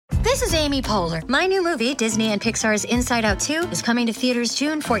This is Amy Poehler. My new movie, Disney and Pixar's Inside Out 2, is coming to theaters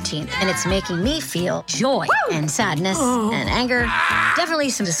June 14th, and it's making me feel joy and sadness and anger, definitely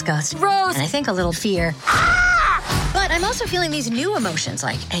some disgust, and I think a little fear. But I'm also feeling these new emotions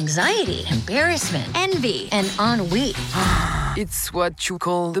like anxiety, embarrassment, envy, and ennui. It's what you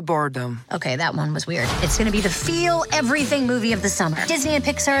call the boredom. Okay, that one was weird. It's going to be the feel everything movie of the summer. Disney and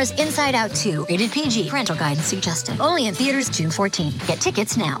Pixar's Inside Out 2, rated PG. Parental guidance suggested. Only in theaters June 14th. Get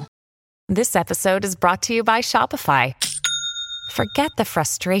tickets now. This episode is brought to you by Shopify. Forget the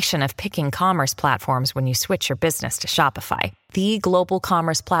frustration of picking commerce platforms when you switch your business to Shopify, the global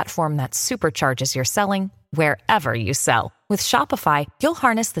commerce platform that supercharges your selling wherever you sell. With Shopify, you'll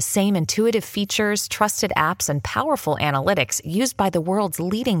harness the same intuitive features, trusted apps, and powerful analytics used by the world's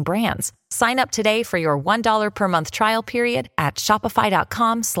leading brands. Sign up today for your $1 per month trial period at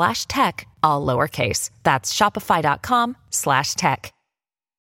shopify.com/tech, all lowercase. That's shopify.com/tech.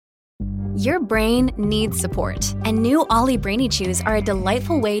 Your brain needs support, and new Ollie Brainy Chews are a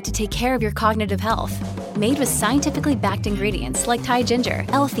delightful way to take care of your cognitive health. Made with scientifically backed ingredients like Thai ginger,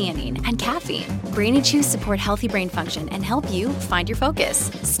 L-theanine, and caffeine, Brainy Chews support healthy brain function and help you find your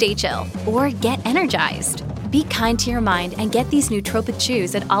focus, stay chill, or get energized. Be kind to your mind and get these nootropic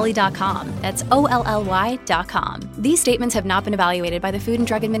chews at ollie.com. That's OLLY.com. These statements have not been evaluated by the Food and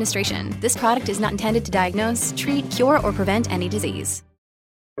Drug Administration. This product is not intended to diagnose, treat, cure, or prevent any disease.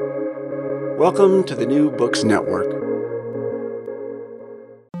 Welcome to the New Books Network.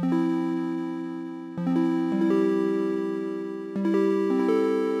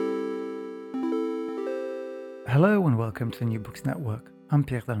 Hello and welcome to the New Books Network. I'm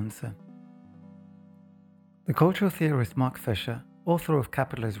Pierre Dallonce. The cultural theorist Mark Fisher, author of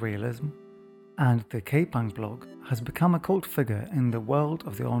Capitalist Realism and the K-Punk blog, has become a cult figure in the world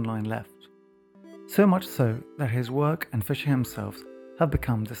of the online left. So much so that his work and Fisher himself have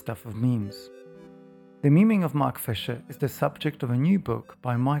become the stuff of memes. The memeing of Mark Fisher is the subject of a new book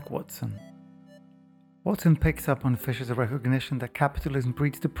by Mike Watson. Watson picks up on Fisher's recognition that capitalism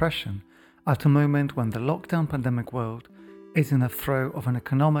breeds depression at a moment when the lockdown pandemic world is in the throe of an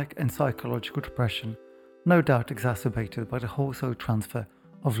economic and psychological depression, no doubt exacerbated by the wholesale transfer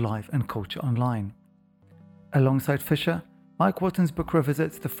of life and culture online. Alongside Fisher, Mike Watson's book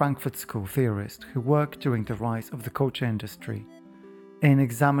revisits the Frankfurt School theorist who worked during the rise of the culture industry. In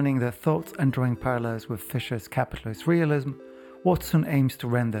examining their thoughts and drawing parallels with Fisher's capitalist realism, Watson aims to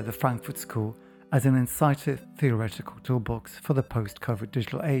render the Frankfurt School as an incisive theoretical toolbox for the post-COVID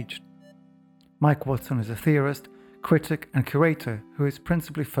digital age. Mike Watson is a theorist, critic, and curator who is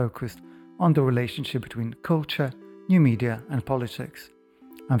principally focused on the relationship between culture, new media, and politics.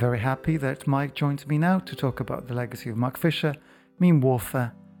 I'm very happy that Mike joins me now to talk about the legacy of Mark Fisher, meme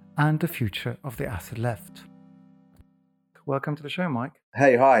warfare, and the future of the acid left. Welcome to the show, Mike.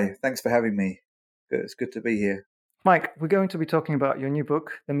 Hey, hi. Thanks for having me. It's good to be here. Mike, we're going to be talking about your new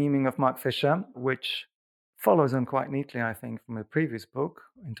book, The Memeing of Mark Fisher, which follows on quite neatly, I think, from a previous book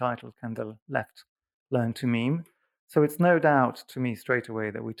entitled Can the Left Learn to Meme? So it's no doubt to me straight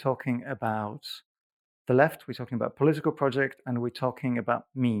away that we're talking about the left, we're talking about political project, and we're talking about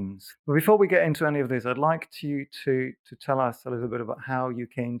memes. But before we get into any of this, I'd like you to tell us a little bit about how you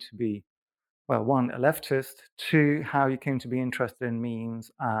came to be, well, one, a leftist, two, how you came to be interested in memes,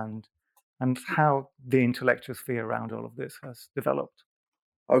 and how the intellectual sphere around all of this has developed.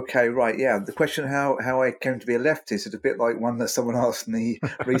 Okay, right, yeah. The question how I came to be a leftist is a bit like one that someone asked me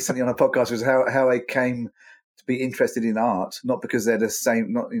recently on a podcast, was how I came to be interested in art, not because they're the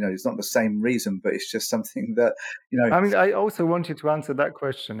same, not, it's not the same reason, but it's just something that, I mean, I also want you to answer that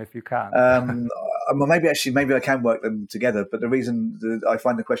question if you can. Well, maybe I can work them together, but the reason that I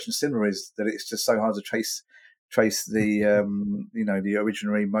find the question similar is that it's just so hard to trace the the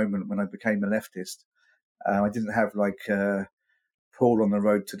originary moment when I became a leftist. I didn't have like Paul on the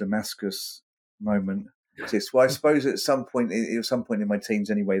road to Damascus moment. Well, I suppose at some point in my teens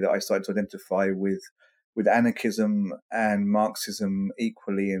anyway that I started to identify with anarchism and Marxism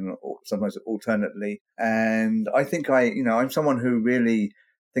equally and sometimes alternately. And I think I'm someone who really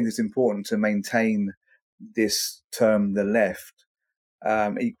thinks it's important to maintain this term, the left.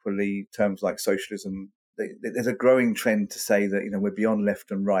 Equally, terms like socialism. There's a growing trend to say that we're beyond left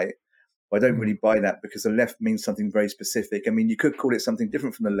and right. But I don't really buy that, because the left means something very specific. I mean, you could call it something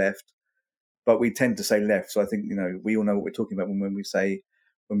different from the left, but we tend to say left. So I think we all know what we're talking about when we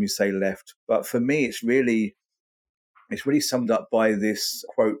say left. But for me, it's really summed up by this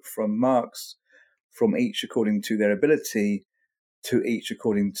quote from Marx: "From each according to their ability, to each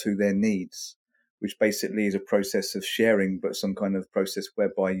according to their needs," which basically is a process of sharing, but some kind of process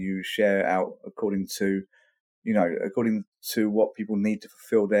whereby you share out according to according to what people need to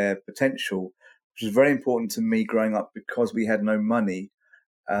fulfill their potential, which is very important to me growing up because we had no money.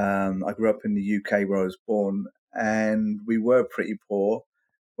 I grew up in the UK where I was born, and we were pretty poor.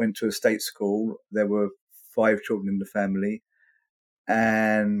 Went to a state school. There were 5 children in the family,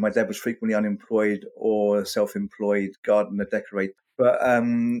 and my dad was frequently unemployed or self-employed gardener, decorator. But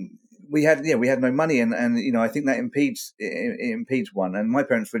we had no money, and I think that impedes one. And my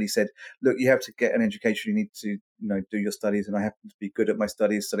parents really said, look, you have to get an education. You need to do your studies, and I happen to be good at my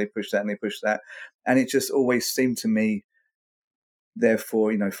studies, so they push that and they push that, and it just always seemed to me,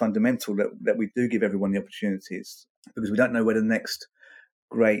 therefore, fundamental that we do give everyone the opportunities, because we don't know where the next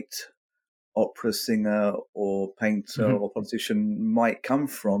great opera singer or painter or politician might come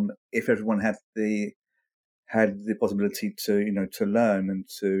from if everyone had the possibility to learn and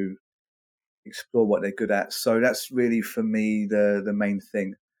to explore what they're good at. So that's really for me the main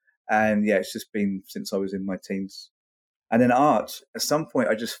thing. And yeah, it's just been since I was in my teens. And then art, at some point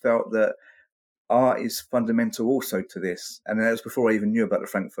I just felt that art is fundamental also to this. And that was before I even knew about the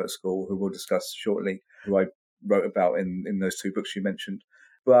Frankfurt School, who we'll discuss shortly, who I wrote about in those 2 books you mentioned.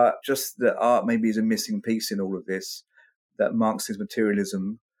 But just that art maybe is a missing piece in all of this, that Marxist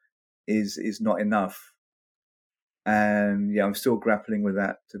materialism is not enough. And yeah, I'm still grappling with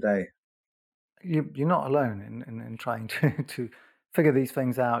that today. You're not alone in trying to figure these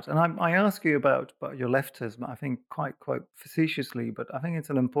things out. And I ask you about your leftism, I think quite facetiously, but I think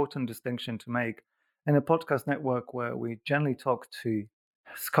it's an important distinction to make in a podcast network where we generally talk to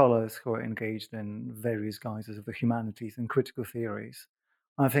scholars who are engaged in various guises of the humanities and critical theories.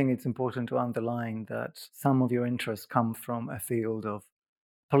 I think it's important to underline that some of your interests come from a field of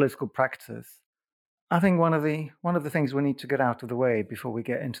political practice. I think one of the things we need to get out of the way before we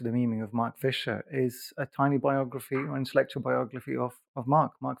get into the meaning of Mark Fisher is a tiny biography or intellectual biography of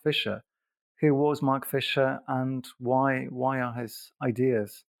Mark Fisher. Who was Mark Fisher, and why are his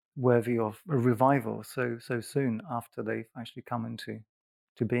ideas worthy of a revival so soon after they've actually come into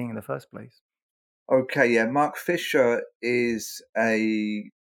being in the first place? Okay, yeah. Mark Fisher is a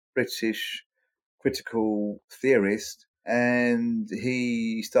British critical theorist, and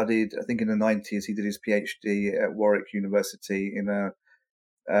he studied, I think in the 90s, he did his PhD at Warwick University in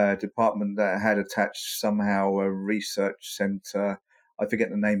a department that had attached somehow a research centre. I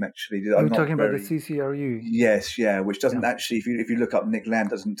forget the name actually. You're talking about the CCRU? Yes, yeah, which doesn't actually, if you look up Nick Land,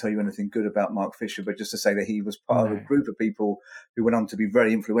 doesn't tell you anything good about Mark Fisher, but just to say that he was part of a group of people who went on to be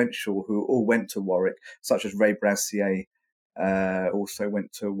very influential, who all went to Warwick, such as Ray Brassier also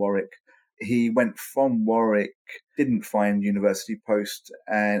went to Warwick. He went from Warwick, didn't find university post,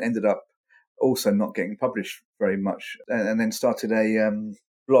 and ended up also not getting published very much, and then started a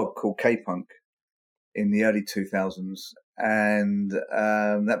blog called K-Punk in the early 2000s. And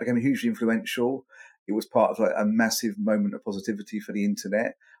that became hugely influential. It was part of a massive moment of positivity for the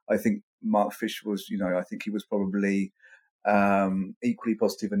internet. I think Mark Fisher was, I think he was probably equally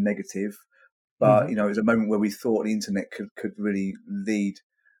positive and negative. But, it was a moment where we thought the internet could really lead,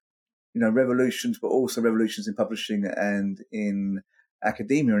 revolutions, but also revolutions in publishing and in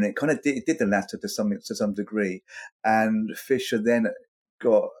academia. And it kind of did the latter to some degree. And Fisher then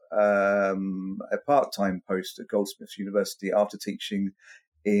got a part-time post at Goldsmiths University after teaching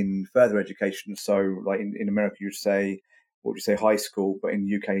in further education. So like in America, you'd say high school, but in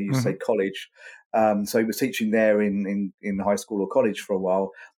the UK, you'd say college. So he was teaching there in high school or college for a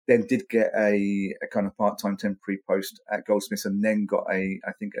while, then did get a kind of part-time temporary post at Goldsmiths, and then got a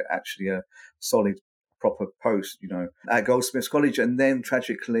solid proper post, at Goldsmiths College. And then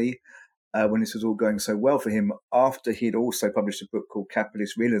tragically, when this was all going so well for him, after he'd also published a book called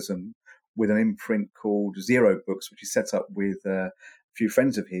Capitalist Realism with an imprint called Zero Books, which he set up with a few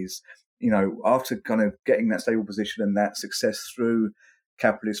friends of his, after kind of getting that stable position and that success through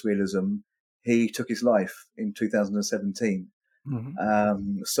Capitalist Realism, he took his life in 2017.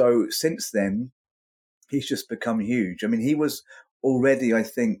 So since then, he's just become huge. I mean, he was already, I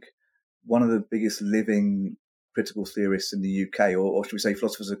think, one of the biggest living critical theorists in the UK, or should we say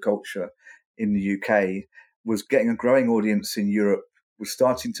philosophers of culture in the UK, was getting a growing audience in Europe, was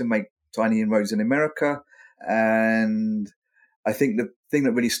starting to make tiny inroads in America. And I think the thing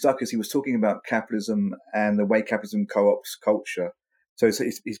that really stuck is he was talking about capitalism and the way capitalism co-ops culture. So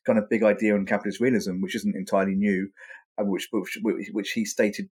it's kind of big idea on capitalist realism, which isn't entirely new, which he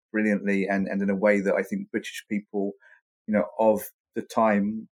stated brilliantly and in a way that I think British people, of the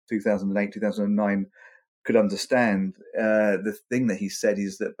time, 2008, 2009, could understand. The thing that he said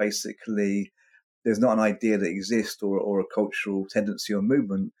is that basically there's not an idea that exists or a cultural tendency or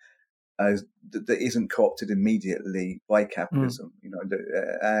movement that isn't co-opted immediately by capitalism,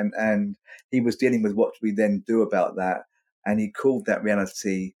 and he was dealing with what we then do about that, and he called that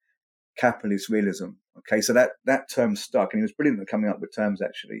reality capitalist realism. Okay, so that term stuck, and he was brilliant at coming up with terms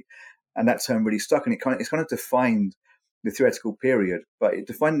actually, and that term really stuck, and it's kind of defined the theoretical period, but it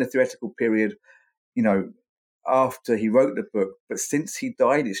defined the theoretical period, after he wrote the book, but since he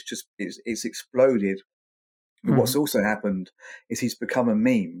died, it's exploded. Mm-hmm. What's also happened is he's become a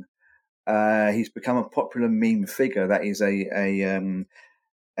meme. He's become a popular meme figure that is an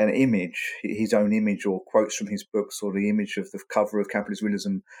image, his own image, or quotes from his books, or the image of the cover of Capitalist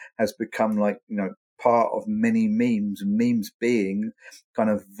Realism has become part of many memes. Memes being kind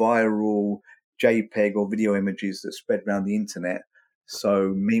of viral JPEG or video images that spread around the internet. So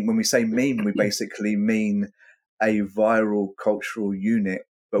when we say meme, we basically mean a viral cultural unit.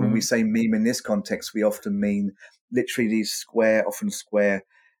 But when we say meme in this context, we often mean literally these often square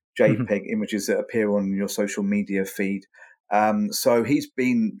JPEG images that appear on your social media feed. So he's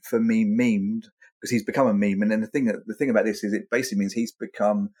been, for me, memed because he's become a meme. And then the thing about this is it basically means he's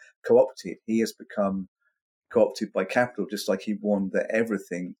become co-opted. He has become co-opted by capital, just like he warned that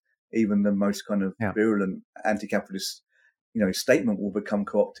everything, even the most kind of virulent anti-capitalist, statement will become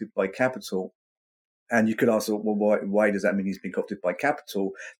co-opted by capital. And you could ask, well, why does that mean he's been co-opted by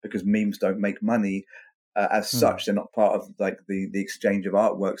capital? Because memes don't make money. As such, they're not part of the exchange of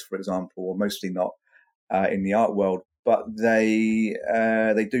artworks, for example, or mostly not in the art world. But they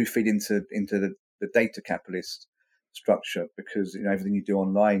do feed into the data capitalist structure, because everything you do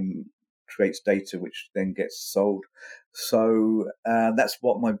online creates data, which then gets sold. So that's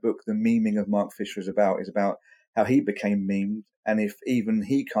what my book, The Meming of Mark Fisher, is about how he became memed, and if even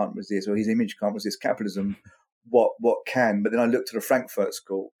he can't resist, or his image can't resist capitalism, what can? But then I looked to the Frankfurt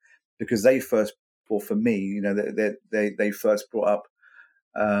School, because they first, or for me, they first brought up.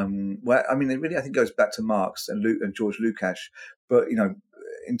 It really, I think, goes back to Marx and George Lukács. But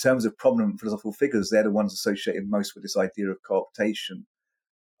in terms of prominent philosophical figures, they're the ones associated most with this idea of co-optation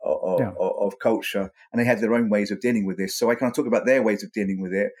of culture, and they had their own ways of dealing with this. So I kind of talk about their ways of dealing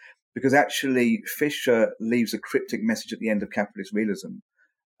with it, because actually Fisher leaves a cryptic message at the end of Capitalist Realism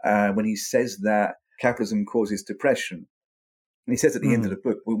when he says that capitalism causes depression. And he says at the end of the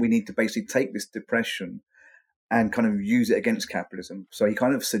book, we need to basically take this depression and kind of use it against capitalism. So he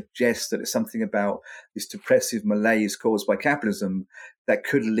kind of suggests that it's something about this depressive malaise caused by capitalism that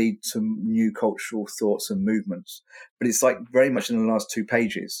could lead to new cultural thoughts and movements. But it's very much in the last 2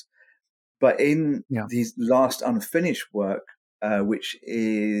 pages. But in his last unfinished work, which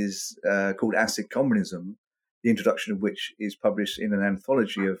is called Acid Communism, the introduction of which is published in an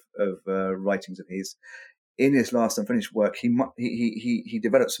anthology of writings of his. In his last unfinished work, he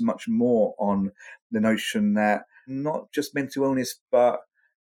develops much more on the notion that not just mental illness, but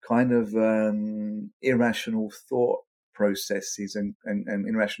kind of irrational thought processes and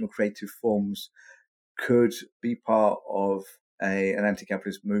irrational creative forms could be part of an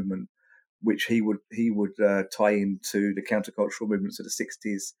anti-capitalist movement, which he would tie into the countercultural movements of the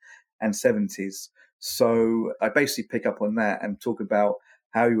 60s and 70s. So I basically pick up on that and talk about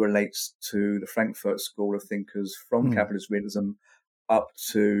how he relates to the Frankfurt School of thinkers from Capitalist Realism up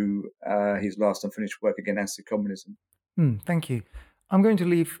to his last unfinished work, again, Acid Communism. Thank you. I'm going to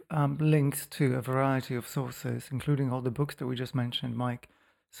leave links to a variety of sources, including all the books that we just mentioned, Mike,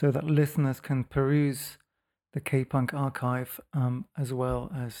 so that listeners can peruse the K-Punk archive, as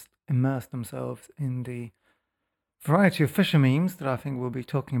well as immerse themselves in the variety of Fisher memes that I think we'll be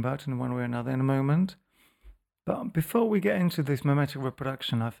talking about in one way or another in a moment. But before we get into this mimetic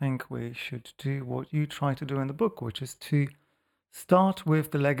reproduction, I think we should do what you try to do in the book, which is to start with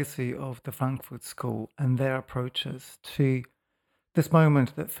the legacy of the Frankfurt School and their approaches to this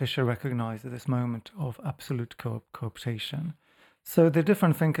moment that Fisher recognized, this moment of absolute cooptation. So the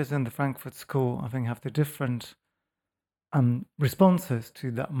different thinkers in the Frankfurt School, I think, have the different responses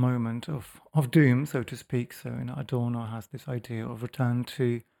to that moment of doom, so to speak. So Adorno has this idea of return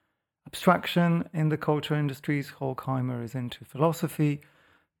to abstraction in the culture industries. Horkheimer is into philosophy.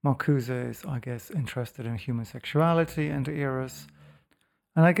 Marcuse is, I guess, interested in human sexuality and eros.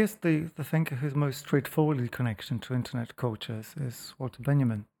 And I guess the thinker who's most straightforwardly connected to internet cultures is Walter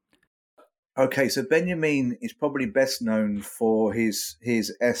Benjamin. Okay, so Benjamin is probably best known for his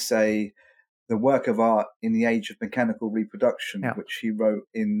essay, The Work of Art in the Age of Mechanical Reproduction, which he wrote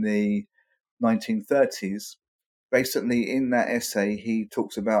in the 1930s. Basically, in that essay, he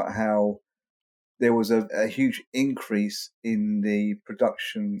talks about how there was a huge increase in the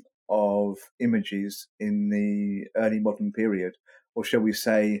production of images in the early modern period, or shall we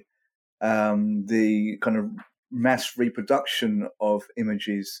say, the kind of mass reproduction of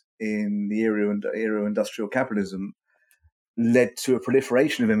images in the era of industrial capitalism led to a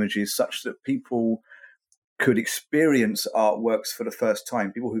proliferation of images such that people could experience artworks for the first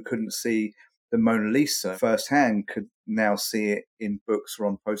time. People who couldn't see the Mona Lisa firsthand could now see it in books or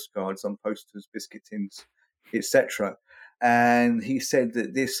on postcards, on posters, biscuit tins, etc. And he said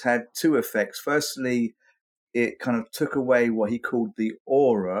that this had two effects. Firstly, it kind of took away what he called the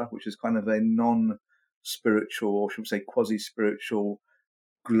aura, which is kind of a non-spiritual, or should we say quasi-spiritual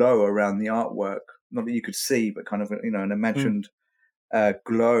glow around the artwork. Not that you could see, but kind of, an imagined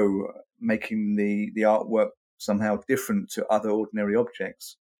glow, making the artwork somehow different to other ordinary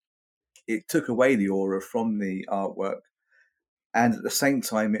objects. It took away the aura from the artwork, and at the same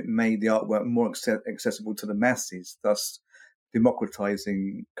time, it made the artwork more accessible to the masses, thus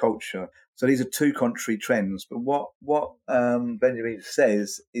democratizing culture. So these are two contrary trends. But what Benjamin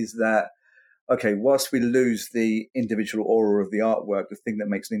says is that, okay, whilst we lose the individual aura of the artwork, the thing that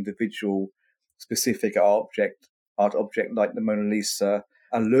makes an individual specific art object like the Mona Lisa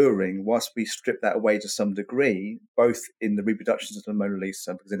alluring, whilst we strip that away to some degree, both in the reproductions of the Mona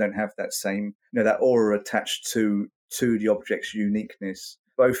Lisa, because they don't have that same, that aura attached to the object's uniqueness,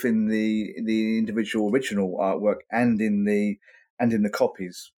 both in the individual original artwork and in the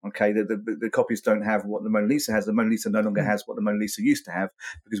copies. Okay, the copies don't have what the Mona Lisa has. The Mona Lisa no longer has what the Mona Lisa used to have,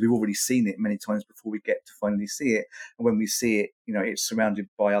 because we've already seen it many times before we get to finally see it. And when we see it, it's surrounded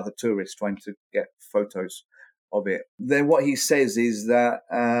by other tourists trying to get photos of it. Then what he says is that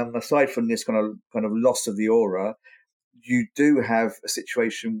aside from this kind of loss of the aura, you do have a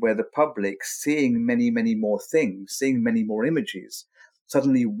situation where the public, seeing many, many more things, seeing many more images,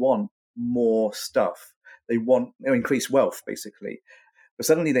 suddenly want more stuff. They want increased wealth, basically. But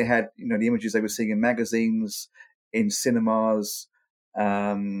suddenly they had, the images they were seeing in magazines, in cinemas,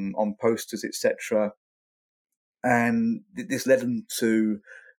 on posters, etc. And this led them to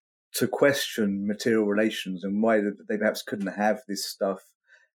question material relations and why they perhaps couldn't have this stuff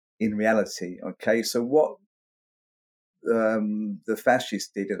in reality. Okay, so what the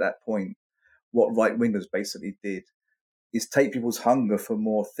fascists did at that point, what right-wingers basically did, is take people's hunger for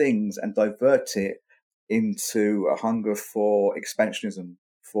more things and divert it into a hunger for expansionism,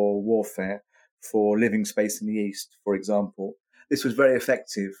 for warfare, for living space in the East, for example. This was very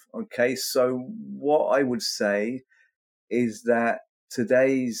effective. Okay, so what I would say is that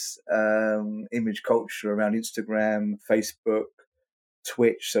today's image culture around Instagram, Facebook,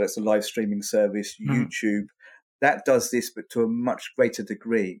 Twitch, so that's a live streaming service, YouTube, that does this, but to a much greater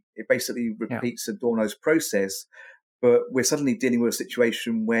degree. It basically repeats Adorno's process, but we're suddenly dealing with a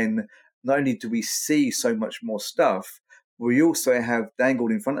situation when not only do we see so much more stuff, we also have dangled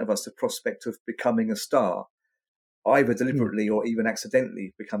in front of us the prospect of becoming a star, either deliberately or even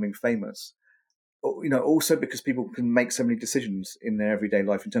accidentally becoming famous. Also because people can make so many decisions in their everyday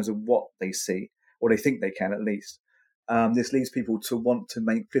life in terms of what they see, or they think they can at least. This leads people to want to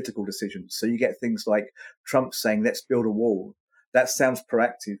make political decisions. So you get things like Trump saying, let's build a wall. That sounds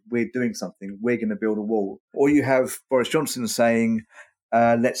proactive. We're doing something. We're going to build a wall. Or you have Boris Johnson saying,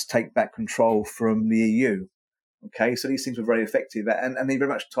 let's take back control from the EU. Okay, so these things were very effective. And they very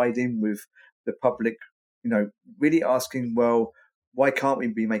much tied in with the public, really asking, well, why can't we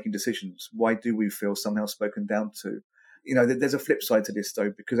be making decisions? Why do we feel somehow spoken down to? There's a flip side to this,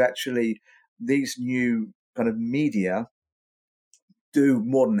 though, because actually these new kind of media do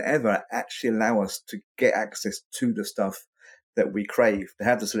more than ever actually allow us to get access to the stuff that we crave, to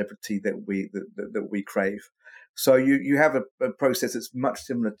have the celebrity that we crave. So you have a process that's much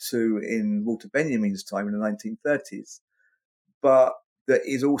similar to in Walter Benjamin's time in the 1930s, but that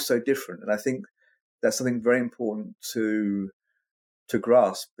is also different. And I think that's something very important to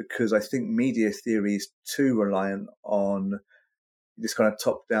grasp, because I think media theory is too reliant on this kind of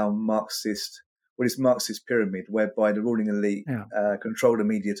top-down Marxist pyramid, whereby the ruling elite control the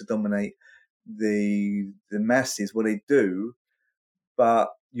media to dominate the masses. Well, they do, but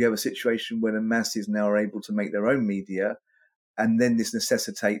you have a situation where the masses now are able to make their own media, and then this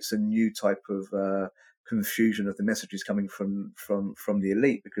necessitates a new type of confusion of the messages coming from the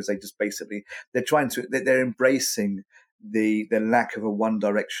elite, because they just basically they're embracing the lack of a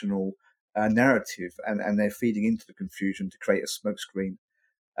one-directional narrative, and they're feeding into the confusion to create a smokescreen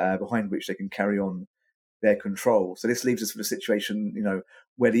behind which they can carry on their control. So this leaves us with a situation,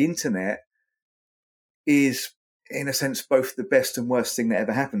 where the internet is, in a sense, both the best and worst thing that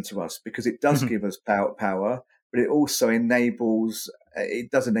ever happened to us, because it does give us power, but it also enable a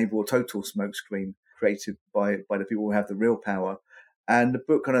total smokescreen created by the people who have the real power. And the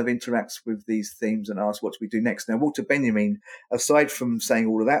book kind of interacts with these themes and asks, what do we do next? Now, Walter Benjamin, aside from saying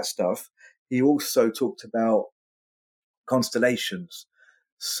all of that stuff, he also talked about constellations.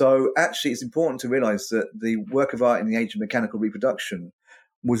 So actually, it's important to realize that the work of art in the age of mechanical reproduction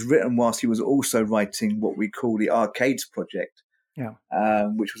was written whilst he was also writing what we call the Arcades Project,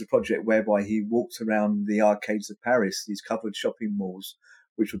 which was a project whereby he walked around the arcades of Paris, these covered shopping malls,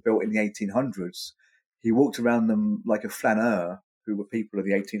 which were built in the 1800s. He walked around them like a flaneur, who were people of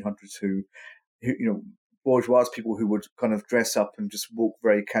the 1800s who bourgeois people who would kind of dress up and just walk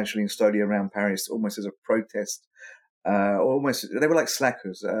very casually and slowly around Paris, almost as a protest. Almost, they were like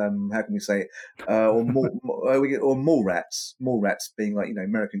slackers. How can we say it? Or mall rats. Mall rats being like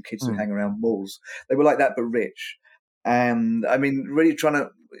American kids who hang around malls. They were like that, but rich. And I mean, really trying to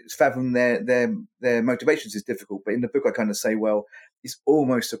fathom their motivations is difficult. But in the book, I kind of say, well, it's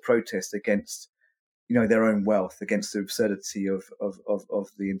almost a protest against their own wealth, against the absurdity of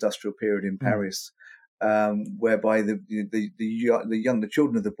the industrial period in Paris, whereby the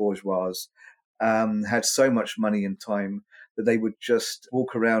children of the bourgeois had so much money and time that they would just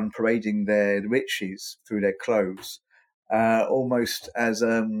walk around parading their riches through their clothes, almost as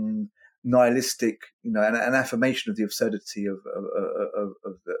nihilistic, an affirmation of the absurdity of the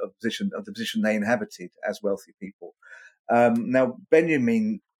position they inhabited as wealthy people. Now,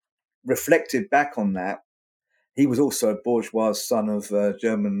 Benjamin reflected back on that. He was also a bourgeois son of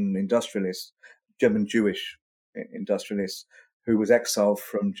German Jewish industrialists, who was exiled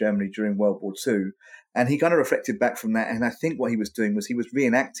from Germany during World War II. And he kind of reflected back from that. And I think what he was doing was he was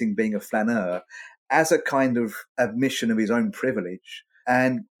reenacting being a flaneur as a kind of admission of his own privilege.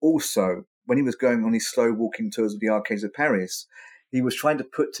 And also, when he was going on his slow walking tours of the arcades of Paris, he was trying to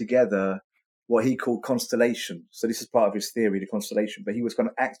put together what he called constellations. So this is part of his theory, the constellation, but he was kind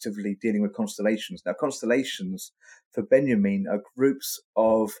of actively dealing with constellations. Now, constellations for Benjamin are groups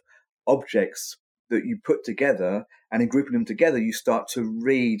of objects that you put together, and in grouping them together, you start to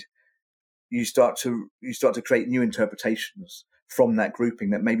create new interpretations from that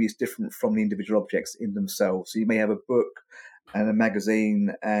grouping that maybe is different from the individual objects in themselves. So you may have a book and a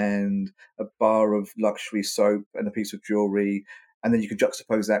magazine and a bar of luxury soap and a piece of jewelry, and then you can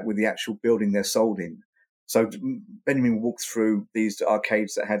juxtapose that with the actual building they're sold in. So Benjamin walked through these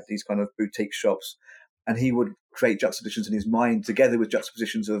arcades that had these kind of boutique shops, and he would create juxtapositions in his mind together with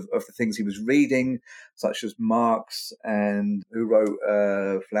juxtapositions of the things he was reading, such as Marx and who wrote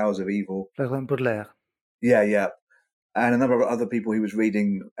Flowers of Evil. Baudelaire. Yeah. And a number of other people he was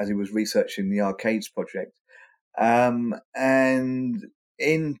reading as he was researching the Arcades Project. And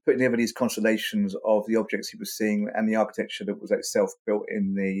in putting together these constellations of the objects he was seeing and the architecture that was itself built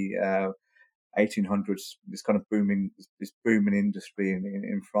in the 1800s, this kind of booming industry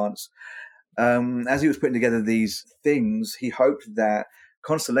in France, as he was putting together these things, he hoped that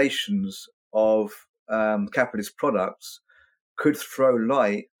constellations of capitalist products could throw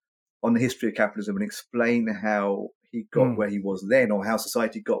light on the history of capitalism and explain how he got where he was then, or how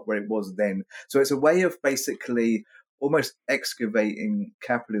society got where it was then. So it's a way of basically almost excavating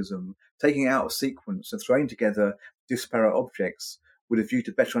capitalism, taking it out of sequence and throwing together disparate objects with a view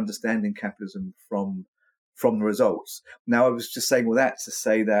to better understanding capitalism from the results. Now, I was just saying all that to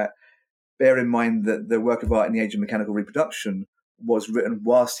say that bear in mind that the work of art in the age of mechanical reproduction was written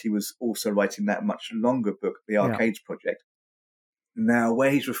whilst he was also writing that much longer book, The Arcades Project. Now,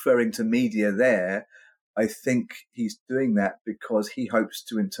 where he's referring to media there, I think he's doing that because he hopes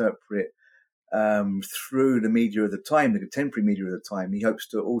to interpret through the media of the time, the contemporary media of the time. He hopes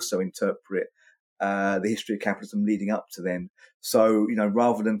to also interpret the history of capitalism leading up to then. So,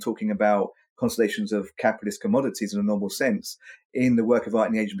 rather than talking about constellations of capitalist commodities in a normal sense, in the work of art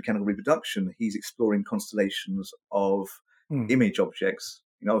in the age of mechanical reproduction, he's exploring constellations of image objects,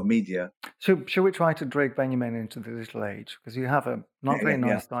 of media. Should we try to drag Benjamin into the digital age? Because you have a not very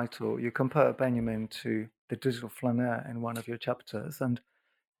nice title. You compare Benjamin to the digital flaneur in one of your chapters, and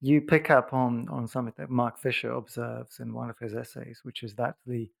you pick up on something that Mark Fisher observes in one of his essays, which is that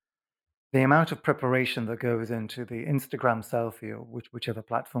the amount of preparation that goes into the Instagram selfie, or whichever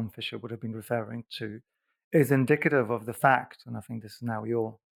platform Fisher would have been referring to, is indicative of the fact, and I think this is now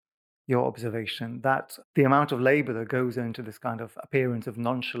your observation, that the amount of labor that goes into this kind of appearance of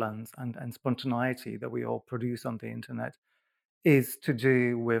nonchalance and spontaneity that we all produce on the internet is to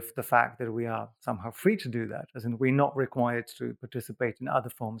do with the fact that we are somehow free to do that, as in we're not required to participate in other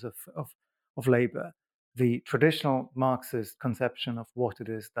forms of labor. The traditional Marxist conception of what it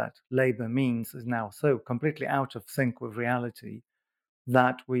is that labor means is now so completely out of sync with reality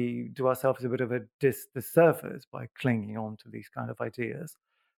that we do ourselves a bit of a disservice by clinging on to these kind of ideas.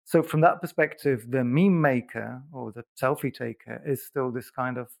 So from that perspective, the meme maker or the selfie taker is still this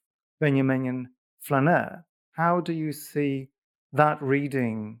kind of Benjaminian flaneur. How do you see that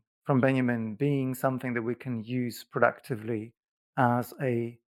reading from Benjamin being something that we can use productively as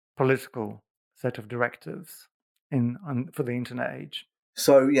a political set of directives for the internet age.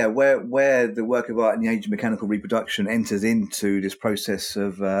 So yeah, where the work of art in the age of mechanical reproduction enters into this process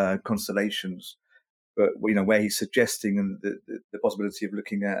of constellations, but where he's suggesting the possibility of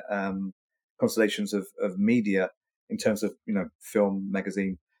looking at constellations of media in terms of film,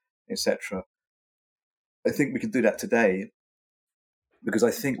 magazine, etc. I think we can do that today, because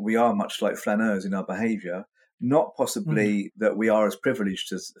I think we are much like flaneurs in our behaviour. Not possibly that we are as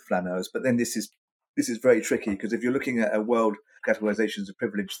privileged as flaneurs, but then this is very tricky, because if you're looking at a world categorizations of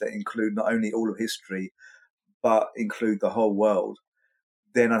privilege that include not only all of history, but include the whole world,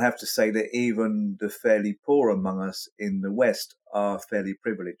 then I'd have to say that even the fairly poor among us in the West are fairly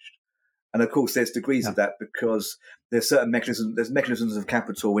privileged. And of course, there's degrees of that, because there's certain mechanisms of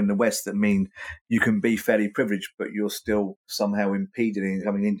capital in the West that mean you can be fairly privileged, but you're still somehow impeded in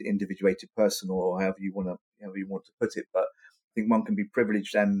becoming an individuated person, or however you want to put it. But I think one can be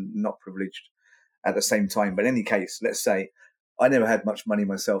privileged and not privileged at the same time. But in any case, let's say I never had much money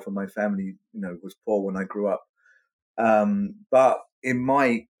myself, and my family, was poor when I grew up. But in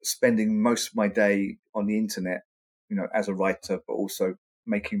my spending most of my day on the internet, as a writer, but also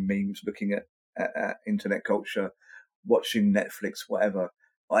making memes, looking at internet culture, watching Netflix, whatever,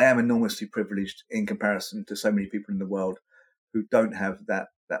 I am enormously privileged in comparison to so many people in the world who don't have that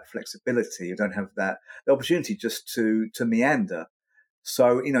flexibility, who don't have the opportunity just to meander.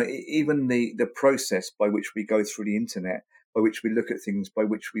 So, even the process by which we go through the internet, by which we look at things, by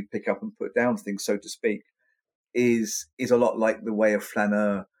which we pick up and put down things, so to speak, is a lot like the way a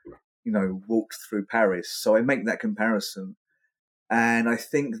flaneur, walked through Paris. So I make that comparison. And I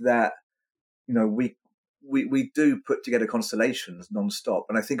think that, we do put together constellations non-stop.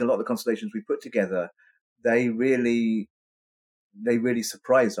 And I think a lot of the constellations we put together, they really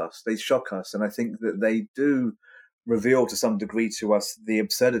surprise us. They shock us. And I think that they do reveal to some degree to us the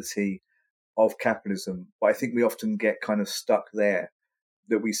absurdity of capitalism. But I think we often get kind of stuck there,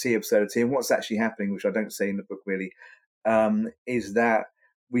 that we see absurdity. And what's actually happening, which I don't say in the book really, is that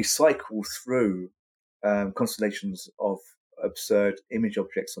we cycle through constellations of absurd image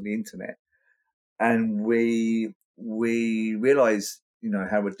objects on the internet, and we realize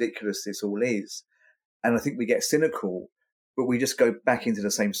how ridiculous this all is, and I think we get cynical, but we just go back into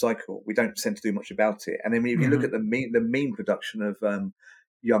the same cycle. We don't tend to do much about it. And then if you look at the meme production of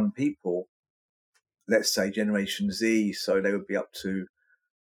young people, let's say Generation Z, so they would be up to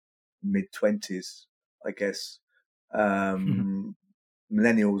mid-20s, I guess, millennials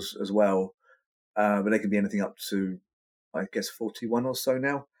as well, but they can be anything up to, I guess, 41 or so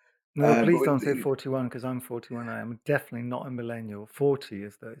now. No, please don't say 41, because I'm 41. I am definitely not a millennial. 40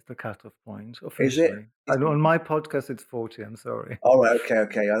 is the cutoff point officially. Is it? On my podcast, it's 40. I'm sorry. All right,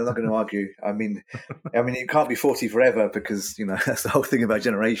 okay. I'm not going to argue. I mean, you can't be 40 forever, because that's the whole thing about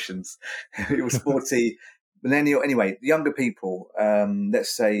generations. It was 40 millennial. Anyway, younger people.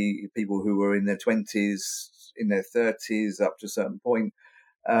 Let's say people who were in their 20s, in their 30s, up to a certain point.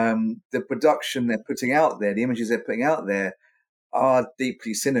 The production they're putting out there, the images they're putting out there, are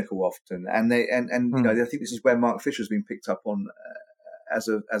deeply cynical often, and I think this is where Mark Fisher's been picked up on as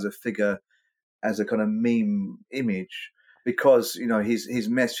a figure, as a kind of meme image, because his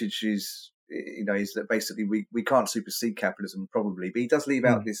message is is that basically we can't supersede capitalism probably, but he does leave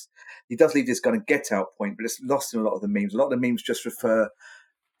out this kind of get out point, but it's lost in a lot of the memes. A lot of the memes just refer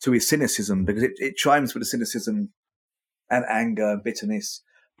to his cynicism, because it chimes with the cynicism and anger and bitterness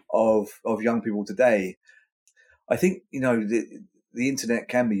of young people today. I think the internet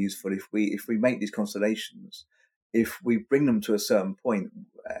can be useful if we make these constellations, if we bring them to a certain point,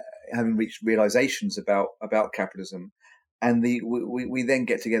 having reached realizations about capitalism, and we then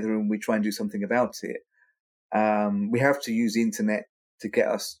get together and we try and do something about it. We have to use the internet to get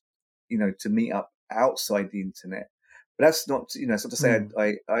us, to meet up outside the internet. But that's not, it's not to say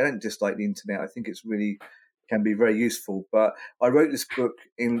I don't dislike the internet. I think it's really can be very useful. But I wrote this book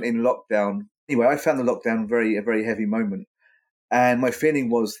in lockdown. Anyway, I found the lockdown a very heavy moment. And my feeling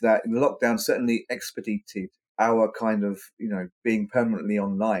was that the lockdown certainly expedited our kind of, being permanently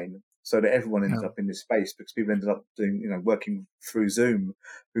online, so that everyone ended up in this space, because people ended up doing, working through Zoom,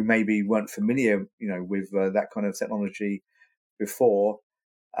 who maybe weren't familiar, with that kind of technology before.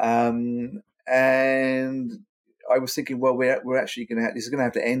 And I was thinking, well, we're actually this is going to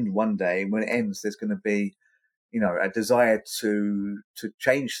have to end one day. And when it ends, there's going to be, a desire to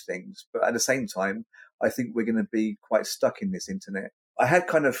change things. But at the same time, I think we're going to be quite stuck in this internet. I had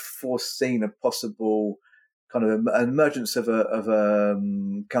kind of foreseen a possible kind of an emergence of a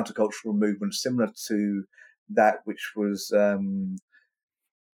countercultural movement similar to that which was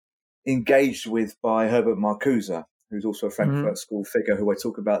engaged with by Herbert Marcuse, who's also a Frankfurt School figure who I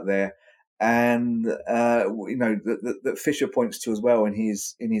talk about there. And, that Fisher points to as well in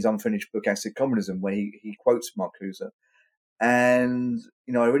his unfinished book, Acid Communism, where he quotes Marcuse. And,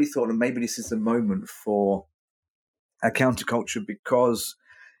 I really thought that maybe this is the moment for a counterculture, because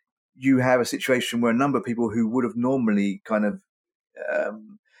you have a situation where a number of people who would have normally kind of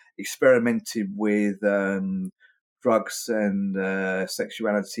experimented with drugs and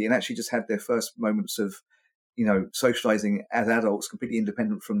sexuality, and actually just had their first moments of, socializing as adults, completely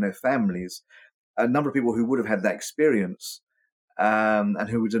independent from their families. A number of people who would have had that experience and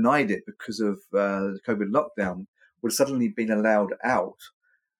who were denied it because of the COVID lockdown would have suddenly been allowed out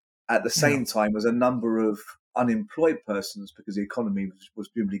at the same time as a number of unemployed persons, because the economy was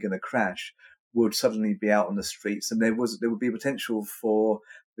presumably going to crash, would suddenly be out on the streets. And there would be a potential for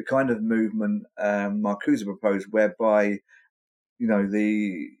the kind of movement Marcuse proposed, whereby,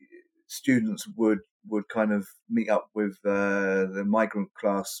 the students would kind of meet up with the migrant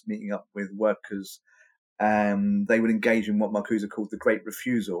class, meeting up with workers, and they would engage in what Marcuse called the Great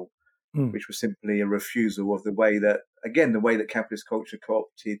Refusal, which was simply a refusal of the way that capitalist culture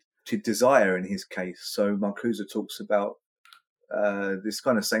co-opted desire in his case. So Marcuse talks about this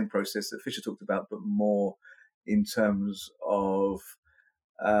kind of same process that Fisher talked about, but more in terms of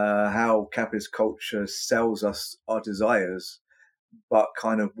how capitalist culture sells us our desires, but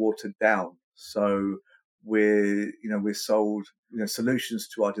kind of watered down. So we're sold solutions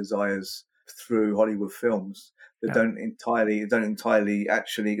to our desires through Hollywood films that don't entirely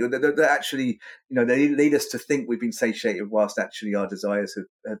actually they lead us to think we've been satiated, whilst actually our desires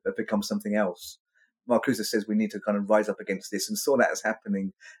have become something else. Marcuse says we need to kind of rise up against this, and saw that as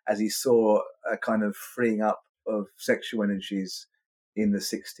happening as he saw a kind of freeing up of sexual energies in the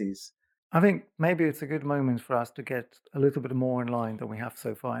 60s. I think maybe it's a good moment for us to get a little bit more in line than we have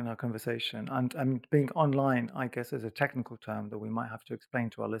so far in our conversation. And I mean, being online, I guess, is a technical term that we might have to explain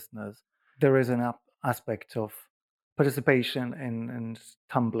to our listeners. There is an aspect of participation in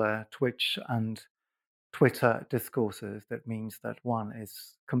Tumblr, Twitch, and Twitter discourses that means that one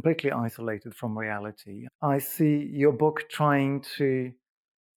is completely isolated from reality. I see your book trying to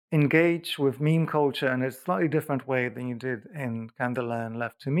engage with meme culture in a slightly different way than you did in Can the Learn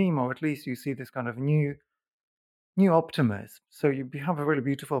Left to Meme, or at least you see this kind of new optimism. So you have a really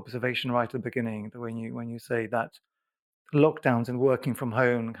beautiful observation right at the beginning, when you say that lockdowns and working from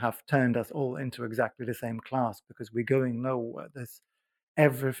home have turned us all into exactly the same class, because we're going nowhere.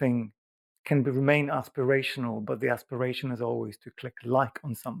 Everything can remain aspirational, but the aspiration is always to click like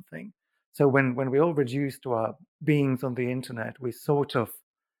on something. So when we all reduce to our beings on the internet, we sort of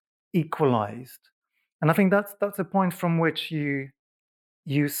equalized. And I think that's a point from which you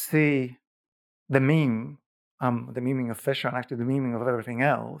see the meme, the memeing of Fisher, and actually the memeing of everything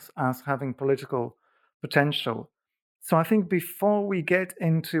else, as having political potential. So I think before we get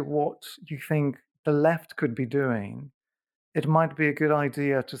into what you think the left could be doing, it might be a good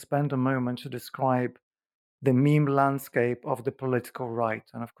idea to spend a moment to describe the meme landscape of the political right.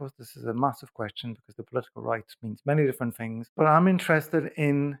 And of course, this is a massive question, because the political right means many different things. But I'm interested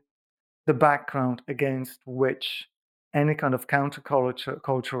in the background against which any kind of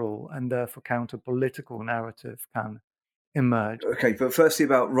countercultural and therefore counter-political narrative can emerge. Okay, but firstly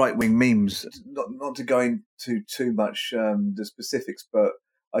about right-wing memes, not to go into too much the specifics, but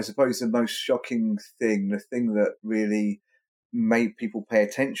I suppose the most shocking thing, the thing that really made people pay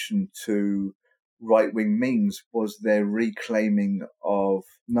attention to right-wing memes, was their reclaiming of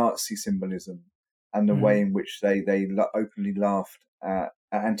Nazi symbolism and the way in which they openly laughed at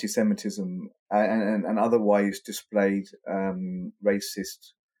anti-Semitism and otherwise displayed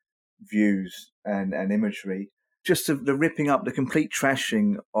racist views and imagery. Just the ripping up, the complete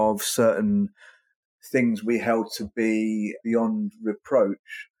trashing of certain things we held to be beyond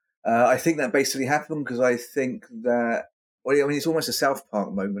reproach. I think that basically happened because I think that, it's almost a South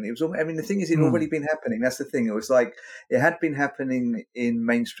Park moment. The thing is, it had already been happening. That's the thing. It was like, it had been happening in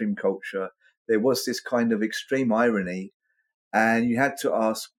mainstream culture. There was this kind of extreme irony, and you had to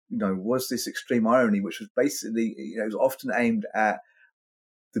ask, was this extreme irony, which was basically, it was often aimed at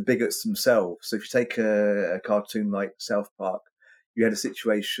the bigots themselves. So if you take a cartoon like South Park, you had a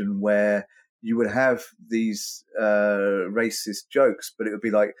situation where you would have these racist jokes, but it would be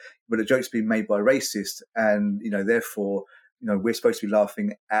like, but the joke's being made by racists, and therefore, we're supposed to be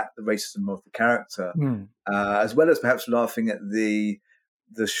laughing at the racism of the character, as well as perhaps laughing at the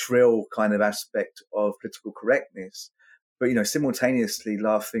shrill kind of aspect of political correctness, but simultaneously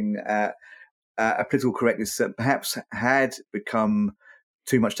laughing at a political correctness that perhaps had become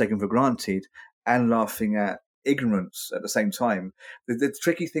too much taken for granted, and laughing at ignorance at the same time. The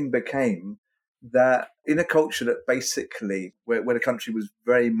tricky thing became that in a culture that basically, where the country was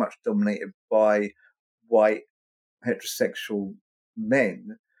very much dominated by white heterosexual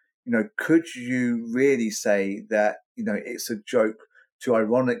men, could you really say that, it's a joke to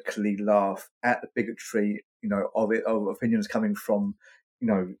ironically laugh at the bigotry, of opinions coming from,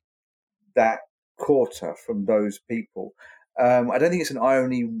 that quarter, from those people? I don't think it's an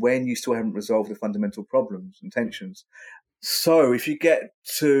irony when you still haven't resolved the fundamental problems and tensions. So if you get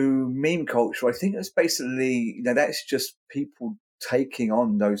to meme culture, I think that's basically, that's just people taking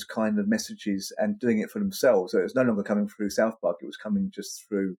on those kind of messages and doing it for themselves. So it's no longer coming through South Park; it was coming just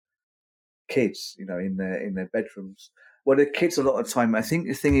through kids, in their bedrooms. Well, the kids a lot of the time, I think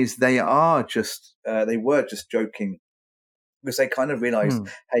the thing is they were just joking, because they kind of realised,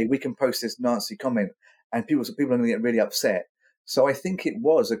 hey, we can post this Nazi comment and people are going to get really upset. So I think it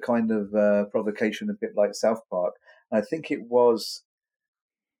was a kind of provocation, a bit like South Park. And I think it was,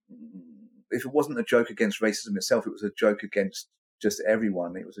 if it wasn't a joke against racism itself, it was a joke against just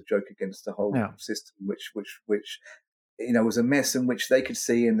everyone. It was a joke against the whole system, which was a mess, in which they could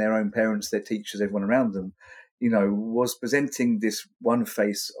see in their own parents, their teachers, everyone around them, was presenting this one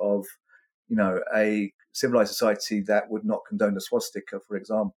face of, a civilized society that would not condone the swastika, for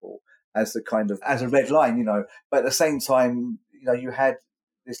example, as a red line, but at the same time, you had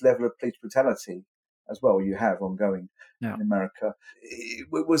this level of police brutality as well. You have ongoing in America. It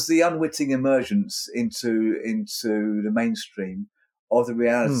was the unwitting emergence into the mainstream of the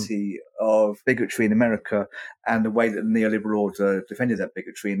reality of bigotry in America, and the way that the neoliberal order defended that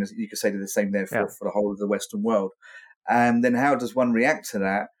bigotry. And you could say the same there for the whole of the Western world. And then how does one react to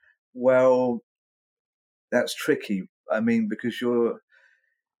that? Well, that's tricky. I mean, because you're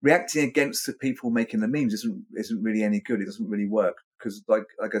reacting against the people making the memes isn't really any good. It doesn't really work, because like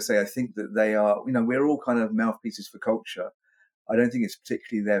I say, I think that they are, we're all kind of mouthpieces for culture. I don't think it's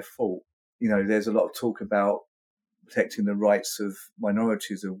particularly their fault. There's a lot of talk about protecting the rights of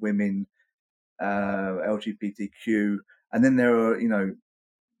minorities, of women, LGBTQ, and then there are,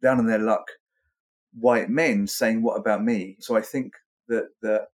 down on their luck, white men saying, "What about me?" So I think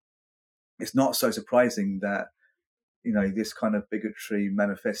that it's not so surprising that this kind of bigotry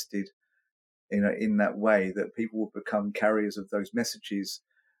manifested in that way, that people will become carriers of those messages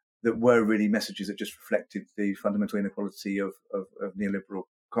that were really messages that just reflected the fundamental inequality of neoliberal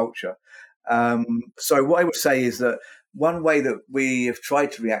culture. So what I would say is that one way that we have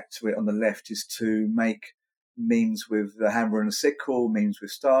tried to react to it on the left is to make memes with the hammer and the sickle, memes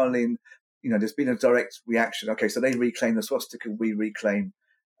with Stalin. There's been a direct reaction. Okay, so they reclaim the swastika, we reclaim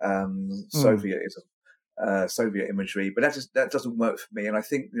Sovietism, Soviet imagery, but that doesn't work for me. And I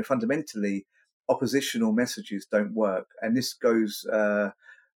think fundamentally, oppositional messages don't work. And this goes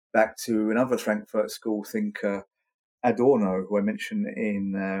back to another Frankfurt School thinker, Adorno, who I mentioned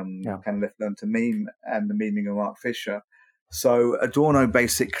in Can Left Learn to Meme, and the memeing of Mark Fisher. So Adorno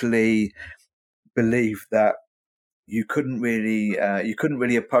basically believed that you couldn't really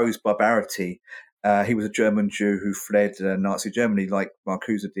oppose barbarity. He was a German Jew who fled Nazi Germany, like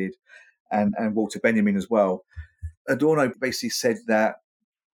Marcuse did, and Walter Benjamin as well. Adorno basically said that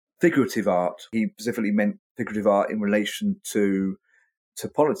figurative art, he specifically meant figurative art in relation to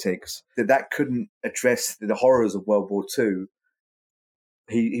politics, that couldn't address the horrors of World War II.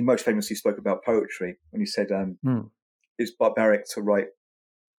 He most famously spoke about poetry when he said it's barbaric to write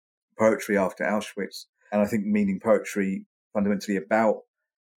poetry after Auschwitz, and I think meaning poetry fundamentally about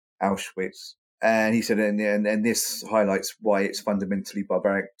Auschwitz. And he said, and this highlights why it's fundamentally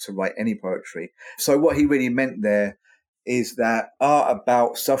barbaric to write any poetry. So what he really meant there is that art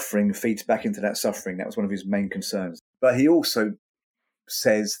about suffering feeds back into that suffering. That was one of his main concerns. But he also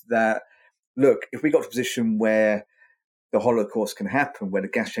says that, look, if we got to a position where the Holocaust can happen, where the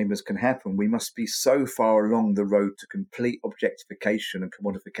gas chambers can happen, we must be so far along the road to complete objectification and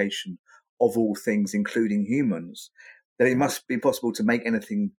commodification of all things, including humans, that it must be possible to make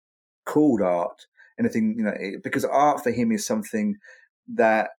anything called art, anything, because art for him is something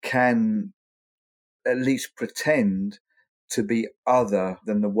that can at least pretend to be other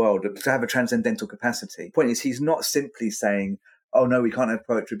than the world, to have a transcendental capacity. The point is, he's not simply saying, oh no, we can't have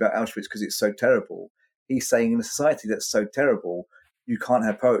poetry about Auschwitz because it's so terrible. He's saying in a society that's so terrible, you can't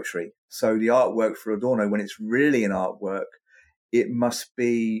have poetry. So the artwork for Adorno, when it's really an artwork, it must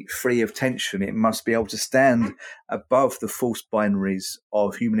be free of tension. It must be able to stand above the false binaries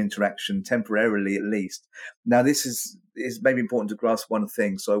of human interaction, temporarily at least. Now, this is maybe important to grasp one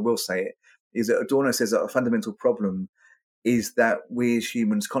thing, so I will say it, is that Adorno says that a fundamental problem is that we as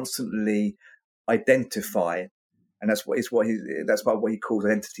humans constantly identify, and that's part of what he calls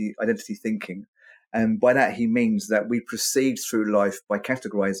identity thinking. And by that, he means that we proceed through life by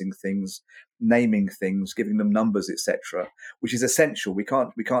categorizing things, naming things, giving them numbers, etc., which is essential. We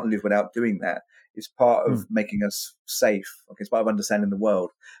can't live without doing that. It's part of making us safe. Okay, it's part of understanding the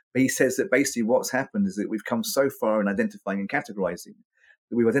world. But he says that basically what's happened is that we've come so far in identifying and categorizing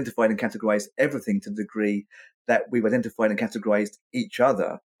that we've identified and categorized everything to the degree that we've identified and categorized each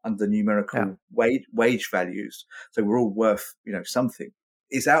other under numerical wage values. So we're all worth, something.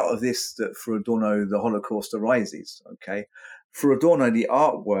 It's out of this that for Adorno, the Holocaust arises. Okay. For Adorno, the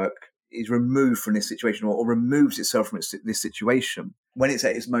artwork is removed from this situation or removes itself from this situation when it's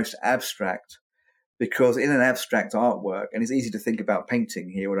at its most abstract. Because in an abstract artwork, and it's easy to think about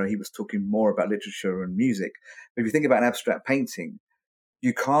painting here, although he was talking more about literature and music. But if you think about an abstract painting,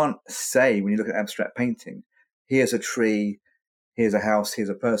 you can't say when you look at abstract painting, here's a tree, here's a house, here's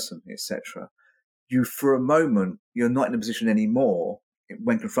a person, etc. For a moment, you're not in a position anymore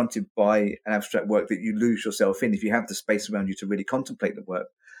when confronted by an abstract work that you lose yourself in. If you have the space around you to really contemplate the work,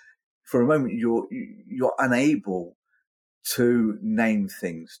 for a moment, you're unable to name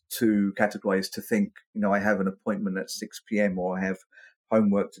things, to categorize, to think, I have an appointment at 6 p.m. or I have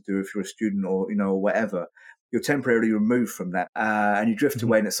homework to do if you're a student or, or whatever. You're temporarily removed from that and you drift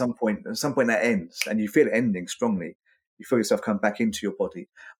away, and at some point that ends and you feel it ending strongly. You feel yourself come back into your body.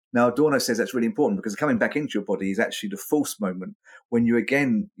 Now, Adorno says that's really important because coming back into your body is actually the false moment when you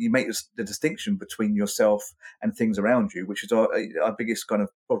make the distinction between yourself and things around you, which is our biggest kind of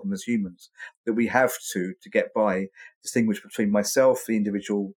problem as humans, that we have to get by, distinguish between myself, the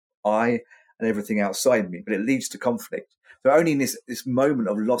individual I, and everything outside me. But it leads to conflict. So only in this moment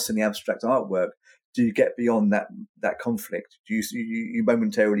of loss in the abstract artwork do you get beyond that conflict. You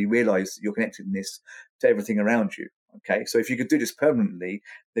momentarily realize that you're connectedness to everything around you. Okay, so if you could do this permanently,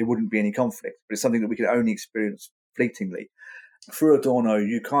 there wouldn't be any conflict. But it's something that we can only experience fleetingly. For Adorno,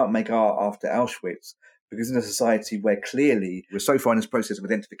 you can't make art after Auschwitz because in a society where clearly we're so far in this process of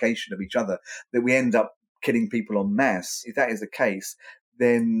identification of each other that we end up killing people en masse. If that is the case,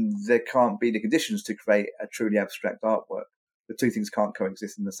 then there can't be the conditions to create a truly abstract artwork. The two things can't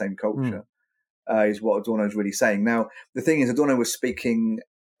coexist in the same culture, is what Adorno is really saying. Now, the thing is, Adorno was speaking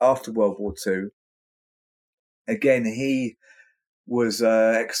after World War II. Again, he was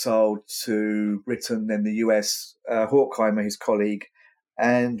exiled to Britain, then the US. Horkheimer, his colleague,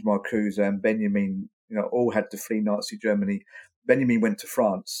 and Marcuse and Benjamin, all had to flee Nazi Germany. Benjamin went to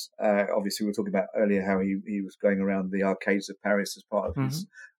France. Obviously, we were talking about earlier how he was going around the arcades of Paris as part of his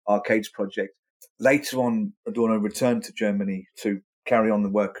arcades project. Later on, Adorno returned to Germany to carry on the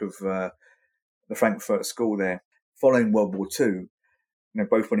work of the Frankfurt School there. Following World War II,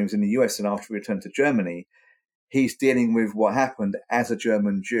 both when he was in the US and after he returned to Germany, he's dealing with what happened as a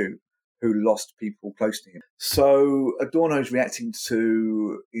German Jew who lost people close to him. So Adorno's reacting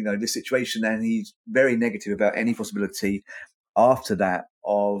to, this situation, and he's very negative about any possibility after that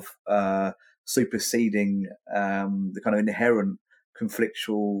of superseding the kind of inherent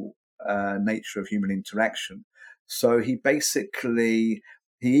conflictual nature of human interaction. So he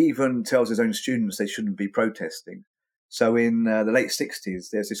even tells his own students they shouldn't be protesting. So in the late 60s,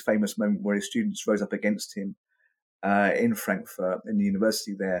 there's this famous moment where his students rose up against him in Frankfurt, in the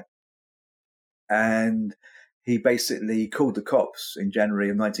university there. And he basically called the cops in January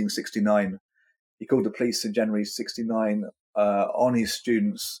of 1969. He called the police in January 1969 on his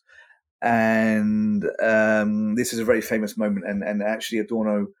students. And this is a very famous moment. And actually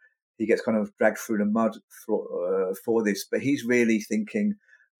Adorno, he gets kind of dragged through the mud for this. But he's really thinking,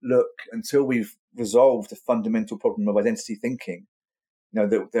 look, until we've resolved the fundamental problem of identity thinking,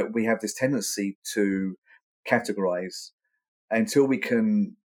 that we have this tendency to categorize, until we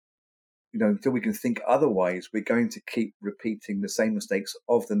can think otherwise, we're going to keep repeating the same mistakes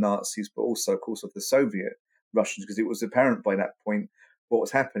of the Nazis, but also, of course, of the Soviet Russians, because it was apparent by that point what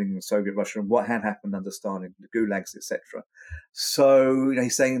was happening in Soviet Russia and what had happened under Stalin, the gulags, etc. So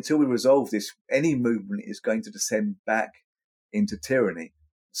he's saying until we resolve this, any movement is going to descend back into tyranny.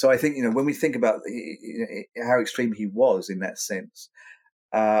 So I think, when we think about how extreme he was in that sense,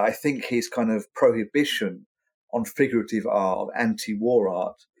 I think his kind of prohibition on figurative art, anti-war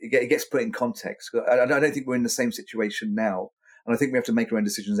art, it gets put in context. I don't think we're in the same situation now, and I think we have to make our own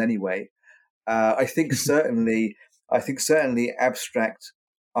decisions anyway. I think certainly abstract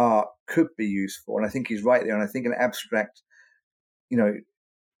art could be useful, and I think he's right there. And I think an abstract,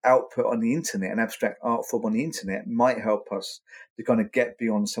 output on the internet, an abstract art form on the internet, might help us to kind of get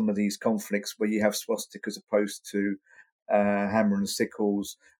beyond some of these conflicts where you have swastikas as opposed to hammer and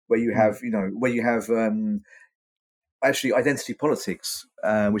sickles, where you have, actually identity politics,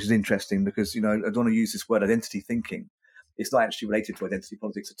 which is interesting because, Adorno used this word identity thinking. It's not actually related to identity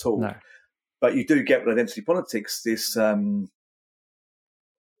politics at all. No. But you do get with identity politics this strong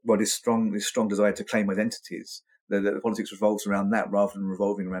desire to claim identities. The politics revolves around that rather than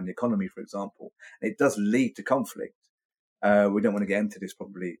revolving around the economy, for example. It does lead to conflict. We don't want to get into this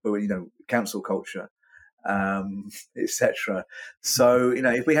probably, but council culture, etc. So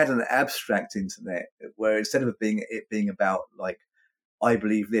if we had an abstract internet where instead of it being about like I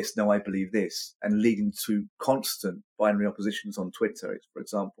believe this, no, I believe this, and leading to constant binary oppositions on Twitter, for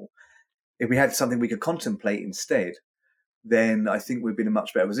example, if we had something we could contemplate instead, then I think we'd be in a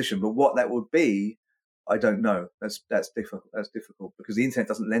much better position. But what that would be, I don't know. That's difficult because the internet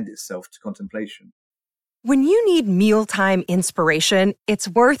doesn't lend itself to contemplation. When you need mealtime inspiration, it's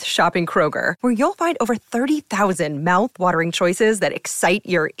worth shopping Kroger, where you'll find over 30,000 mouth-watering choices that excite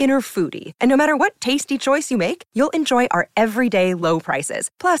your inner foodie. And no matter what tasty choice you make, you'll enjoy our everyday low prices,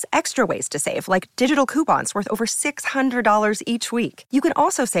 plus extra ways to save, like digital coupons worth over $600 each week. You can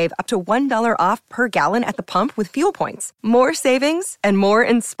also save up to $1 off per gallon at the pump with fuel points. More savings and more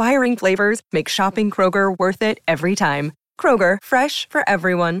inspiring flavors make shopping Kroger worth it every time. Kroger, fresh for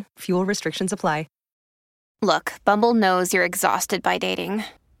everyone. Fuel restrictions apply. Look, Bumble knows you're exhausted by dating.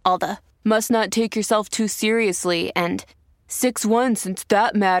 All the, must not take yourself too seriously, and 6'1" since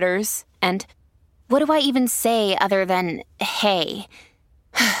that matters, and what do I even say other than, hey?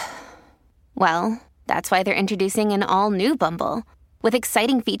 Well, that's why they're introducing an all-new Bumble, with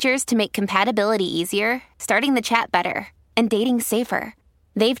exciting features to make compatibility easier, starting the chat better, and dating safer.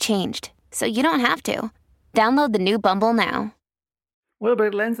 They've changed, so you don't have to. Download the new Bumble now. Well, but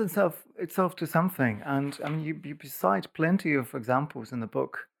it lends itself to something. And I mean, you cite plenty of examples in the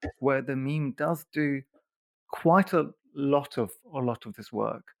book where the meme does do quite a lot of this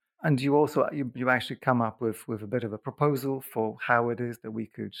work. And you also you actually come up with a bit of a proposal for how it is that we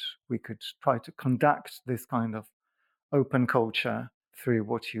could try to conduct this kind of open culture through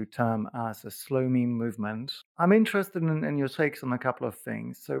what you term as a slow meme movement. I'm interested in your takes on a couple of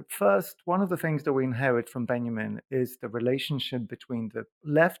things. So first, one of the things that we inherit from Benjamin is the relationship between the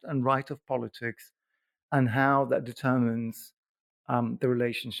left and right of politics and how that determines the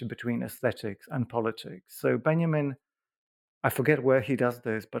relationship between aesthetics and politics. So Benjamin, I forget where he does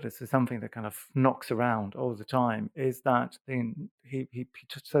this, but it's something that kind of knocks around all the time, is that he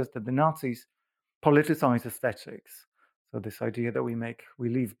says that the Nazis politicize aesthetics. So this idea that we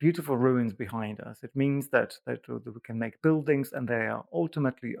leave beautiful ruins behind us. It means that we can make buildings and they are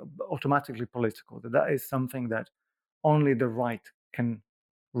automatically political. That is something that only the right can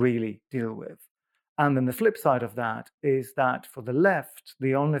really deal with. And then the flip side of that is that for the left,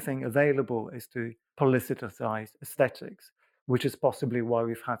 the only thing available is to politicize aesthetics, which is possibly why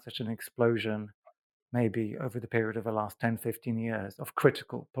we've had such an explosion maybe over the period of the last 10, 15 years of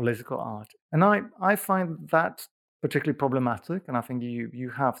critical political art. And I find that particularly problematic, and I think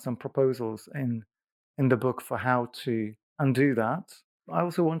you have some proposals in the book for how to undo that. I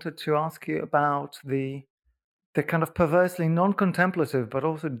also wanted to ask you about the kind of perversely non-contemplative but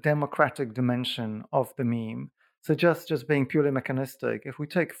also democratic dimension of the meme. So just being purely mechanistic, if we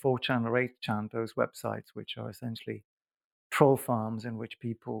take 4chan or 8chan, those websites which are essentially troll farms in which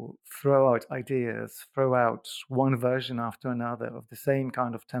people throw out ideas, throw out one version after another of the same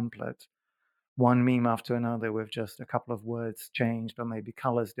kind of template, one meme after another with just a couple of words changed or maybe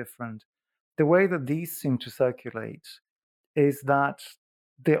colors different. The way that these seem to circulate is that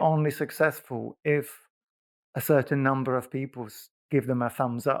they're only successful if a certain number of people give them a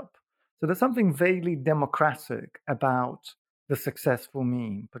thumbs up. So there's something vaguely democratic about the successful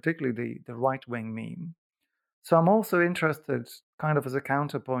meme, particularly the right-wing meme. So I'm also interested, kind of as a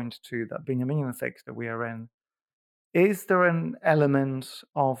counterpoint to that Benjaminian fix that we are in, is there an element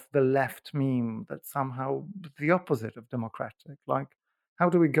of the left meme that's somehow the opposite of democratic? Like, how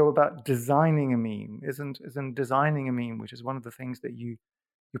do we go about designing a meme? Isn't designing a meme, which is one of the things that you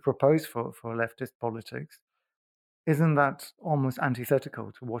propose for leftist politics, isn't that almost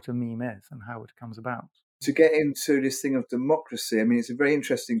antithetical to what a meme is and how it comes about? To get into this thing of democracy, I mean, it's a very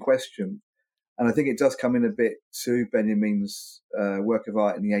interesting question. And I think it does come in a bit to Benjamin's work of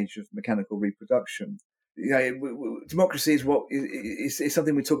art in the age of mechanical reproduction. Democracy is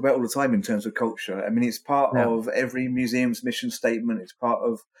something we talk about all the time in terms of culture. I mean, it's part of every museum's mission statement. It's part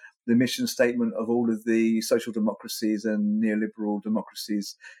of the mission statement of all of the social democracies and neoliberal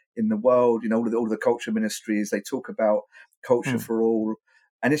democracies in the world. All of the culture ministries, they talk about culture for all.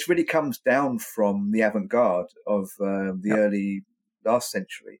 And this really comes down from the avant-garde of the early last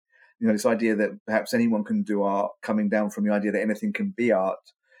century. This idea that perhaps anyone can do art, coming down from the idea that anything can be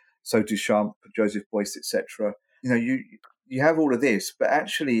art. So Duchamp, Joseph Beuys, etc. You have all of this, but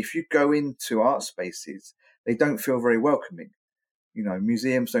actually, if you go into art spaces, they don't feel very welcoming.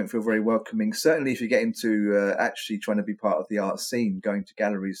 Museums don't feel very welcoming. Certainly if you get into actually trying to be part of the art scene, going to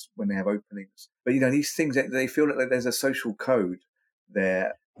galleries when they have openings. But, these things, they feel that there's a social code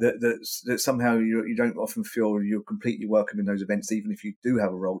there that somehow you don't often feel you're completely welcome in those events, even if you do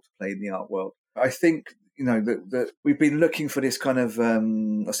have a role to play in the art world. I think, that we've been looking for this kind of,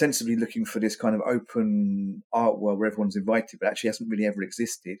 ostensibly looking for this kind of open art world where everyone's invited, but actually hasn't really ever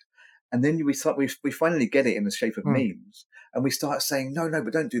existed. And then we finally get it in the shape of memes, and we start saying, no,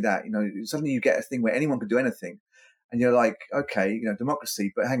 but don't do that. Suddenly you get a thing where anyone can do anything. And you're like, okay,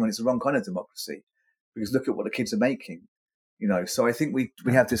 democracy, but hang on, it's the wrong kind of democracy, because look at what the kids are making, So I think we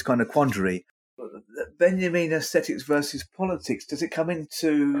have this kind of quandary. Benjamin, aesthetics versus politics. Does it come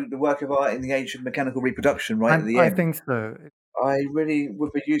into the work of art in the age of mechanical reproduction right at the end? I think so. I really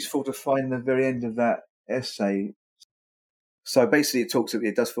would be useful to find the very end of that essay. So basically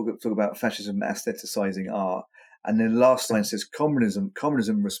it does talk about fascism aestheticizing art. And then the last line says communism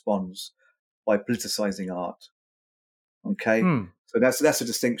responds by politicizing art. Okay? So that's a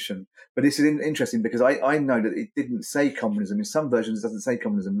distinction. But this is interesting because I know that it didn't say communism. In some versions it doesn't say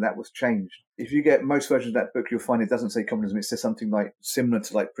communism, and that was changed. If you get most versions of that book, you'll find it doesn't say communism. It says something like similar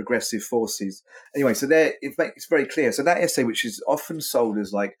to like progressive forces. Anyway, so there it's very clear. So that essay, which is often sold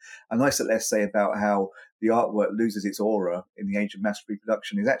as like a nice little essay about how the artwork loses its aura in the age of mass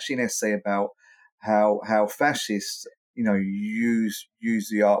reproduction, is actually an essay about how fascists use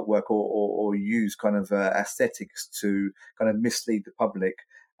the artwork or use kind of aesthetics to kind of mislead the public.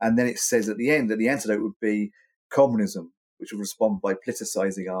 And then it says at the end that the antidote would be communism, which will respond by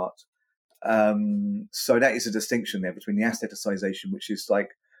politicizing art. So that is a distinction there between the aestheticization, which is like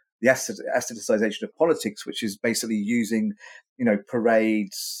the aestheticization of politics, which is basically using,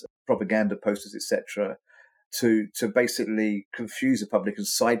 parades, propaganda posters, etc., to basically confuse the public and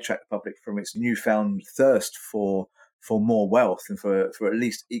sidetrack the public from its newfound thirst for more wealth and for at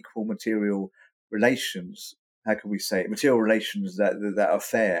least equal material relations. How can we say it? Material relations that are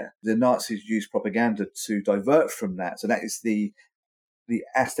fair. The Nazis used propaganda to divert from that. So that is the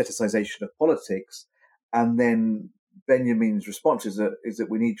aestheticization of politics. And then Benjamin's response is that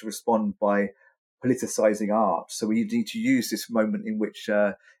we need to respond by politicizing art. So we need to use this moment in which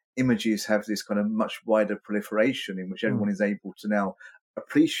images have this kind of much wider proliferation, in which everyone is able to now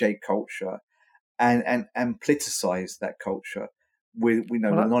appreciate culture and politicize that culture with the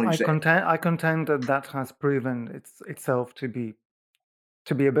knowledge I contend that has proven itself to be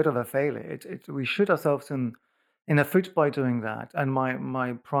a bit of a failure. We shoot ourselves in the foot by doing that. And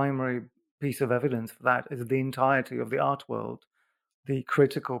my primary piece of evidence for that is the entirety of the art world, the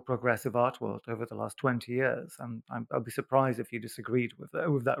critical progressive art world over the last 20 years. And I'll be surprised if you disagreed with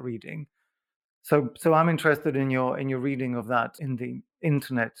that reading. So I'm interested in your reading of that in the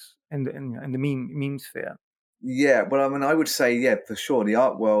internet, in the meme sphere. Yeah, well, I mean, I would say, yeah, for sure, the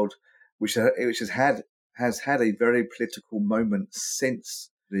art world, which has had a very political moment since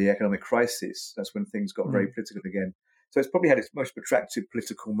the economic crisis. That's when things got very political again. So it's probably had its most protracted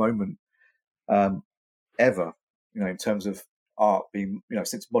political moment ever, in terms of art being,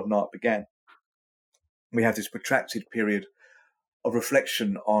 since modern art began. We have this protracted period of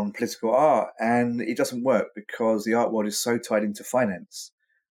reflection on political art, and it doesn't work because the art world is so tied into finance,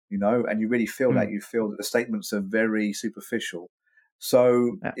 and you really feel that. You feel that the statements are very superficial.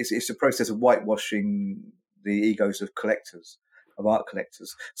 So it's a process of whitewashing the egos of art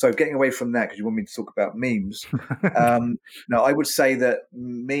collectors. So getting away from that, because you want me to talk about memes, no, I would say that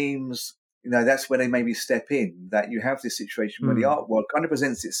memes, that's where they maybe step in, that you have this situation where the art world kind of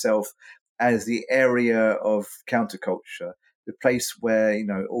presents itself as the area of counterculture, the place where,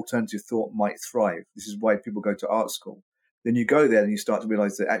 alternative thought might thrive. This is why people go to art school. Then you go there and you start to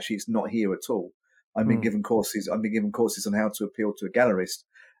realize that actually it's not here at all. I've been given courses on how to appeal to a gallerist,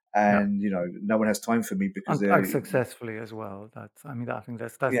 and no one has time for me because they're successfully as well. I think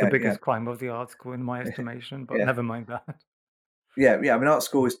that's the biggest crime of the art school in my estimation. But never mind that. Yeah. I mean, art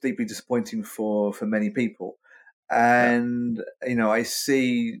school is deeply disappointing for many people, and I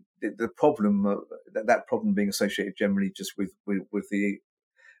see the problem that problem being associated generally just with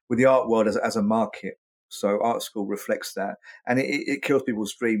the art world as a market. So art school reflects that, and it kills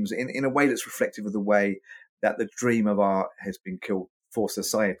people's dreams in a way that's reflective of the way that the dream of art has been killed for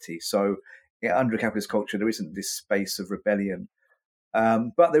society. So under capitalist culture, there isn't this space of rebellion,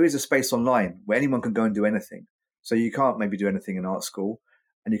 but there is a space online where anyone can go and do anything. So you can't maybe do anything in art school,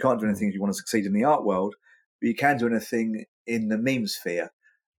 and you can't do anything if you want to succeed in the art world, but you can do anything in the meme sphere.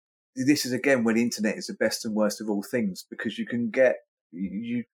 This is again where the internet is the best and worst of all things, because you can get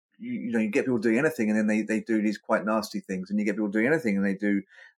you get people doing anything, and then they do these quite nasty things, and you get people doing anything and they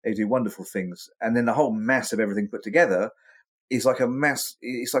do wonderful things, and then the whole mass of everything put together is like a mass.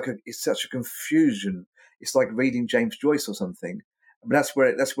 It's such a confusion. It's like reading James Joyce or something. But that's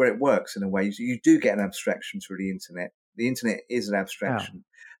where it works in a way. You do get an abstraction through the internet. The internet is an abstraction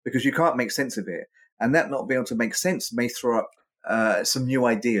because you can't make sense of it, and that not being able to make sense may throw up some new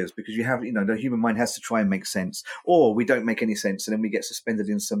ideas because you have, the human mind has to try and make sense, or we don't make any sense, and then we get suspended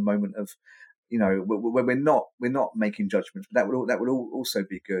in some moment of, where we're not making judgments. But that would also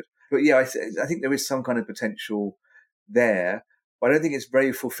be good. But yeah, I think there is some kind of potential there, but I don't think it's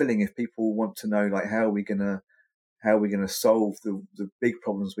very fulfilling if people want to know like how are we gonna solve the big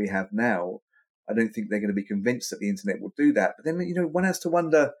problems we have now. I don't think they're going to be convinced that the internet will do that. But then one has to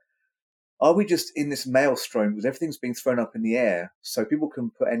wonder, are we just in this maelstrom because everything's being thrown up in the air so people can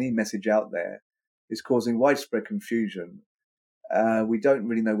put any message out there? It's causing widespread confusion. We don't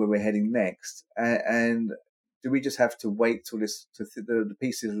really know where we're heading next. And do we just have to wait till the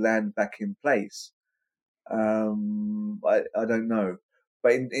pieces land back in place? I don't know.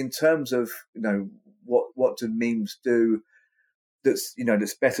 But in terms of, what do memes do that's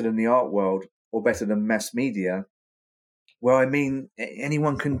better than the art world or better than mass media? Well, I mean,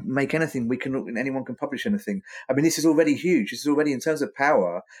 anyone can make anything. Anyone can publish anything. I mean, this is already huge. This is already, in terms of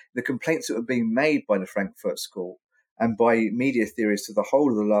power, the complaints that were being made by the Frankfurt School and by media theorists of the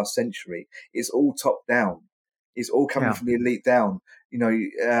whole of the last century is all top down. It's all coming from the elite down.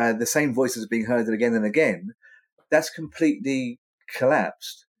 The same voices are being heard again and again. That's completely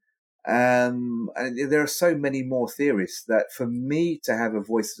collapsed. And there are so many more theorists that for me to have a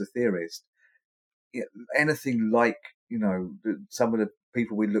voice as a theorist, anything like, some of the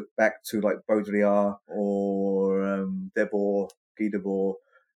people we look back to, like Baudrillard or Debord, Guy Debord,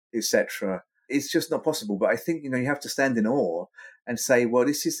 etc., it's just not possible. But I think, you have to stand in awe and say, well,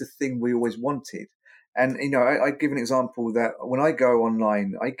 this is the thing we always wanted. And, I give an example that when I go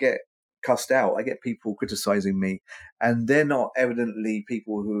online, I get cussed out. I get people criticizing me, and they're not evidently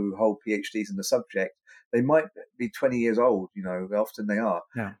people who hold PhDs in the subject. They might be 20 years old, often they are.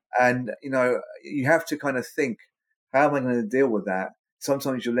 Yeah. And, you have to kind of think, how am I going to deal with that?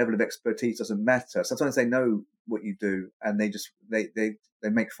 Sometimes your level of expertise doesn't matter. Sometimes they know what you do and they just, they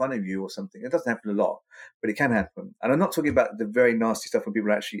make fun of you or something. It doesn't happen a lot, but it can happen. And I'm not talking about the very nasty stuff when people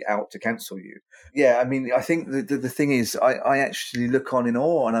are actually out to cancel you. Yeah, I mean, I think the thing is, I actually look on in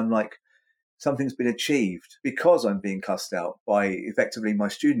awe and I'm like, something's been achieved because I'm being cussed out by effectively my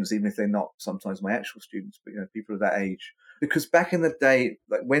students, even if they're not sometimes my actual students, but people of that age. Because back in the day,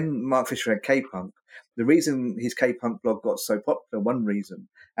 like when Mark Fisher had K-Punk, the reason his K-Punk blog got so popular, one reason,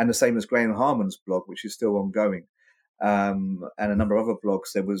 and the same as Graham Harman's blog, which is still ongoing, and a number of other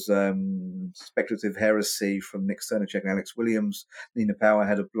blogs. There was Speculative Heresy from Nick Cernacek and Alex Williams. Nina Power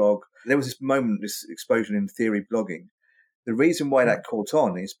had a blog. There was this explosion in theory blogging. The reason why that caught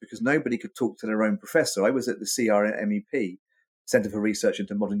on is because nobody could talk to their own professor. I was at the CRMEP, Centre for Research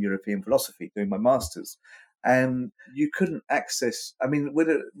into Modern European Philosophy, doing my master's. And you couldn't access,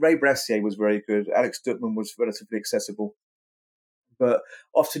 Ray Brassier was very good. Alex Duttman was relatively accessible. But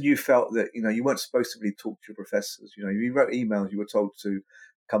often you felt that, you weren't supposed to really talk to your professors. You wrote emails, you were told to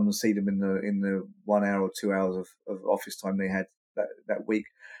come and see them in the 1 hour or 2 hours of office time they had that week.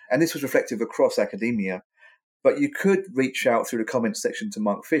 And this was reflective across academia. But you could reach out through the comments section to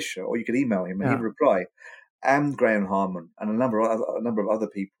Mark Fisher, or you could email him and he'd reply, and Graham Harman and a number of other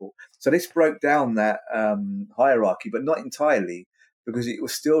people. So this broke down that hierarchy, but not entirely, because it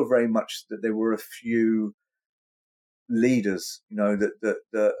was still very much that there were a few leaders,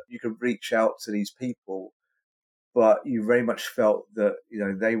 that you could reach out to these people, but you very much felt that,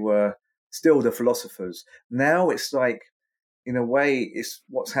 they were still the philosophers. Now it's like, in a way, it's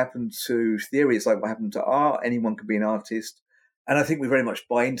what's happened to theory. It's like what happened to art. Anyone can be an artist. And I think we very much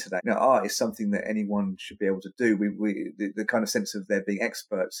buy into that. Art is something that anyone should be able to do. The kind of sense of there being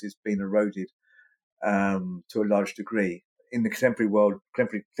experts is being eroded to a large degree. In the contemporary world,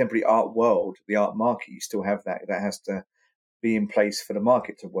 contemporary art world, the art market, you still have that. That has to be in place for the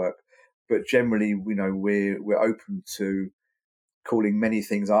market to work. But generally, we're open to calling many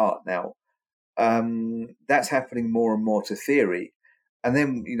things art now. That's happening more and more to theory. And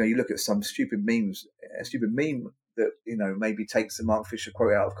then, you look at some stupid meme that, maybe takes the Mark Fisher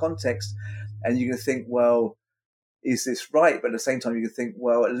quote out of context, and you can think, well, is this right? But at the same time, you can think,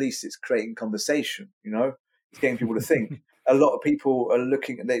 well, at least it's creating conversation, it's getting people to think. A lot of people are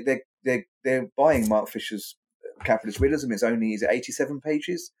looking, they're buying Mark Fisher's Capitalist Realism. It's 87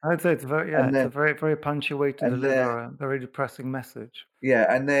 pages. I'd say it's a very, very punchy way to deliver a very depressing message.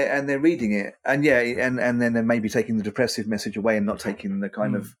 Yeah, and they're reading it, and and then they're maybe taking the depressive message away and not taking the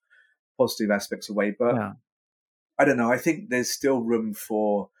kind of positive aspects away. But I don't know. I think there's still room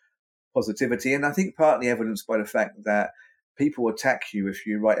for positivity, and I think partly evidenced by the fact that people attack you if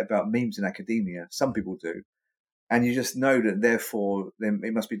you write about memes in academia. Some people do. And you just know that, therefore,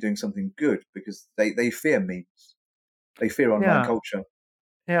 it must be doing something good because they fear memes. They fear online culture.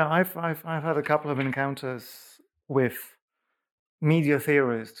 Yeah, I've had a couple of encounters with media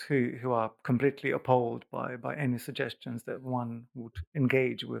theorists who are completely appalled by any suggestions that one would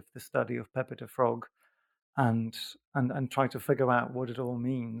engage with the study of Pepe the Frog and try to figure out what it all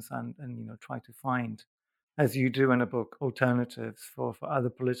means and try to find, as you do in a book, alternatives for other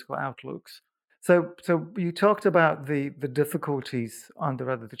political outlooks. So you talked about the difficulties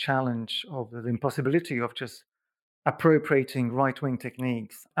rather the challenge of the impossibility of just appropriating right-wing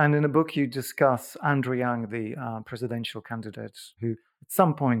techniques. And in the book, you discuss Andrew Yang, the presidential candidate, who at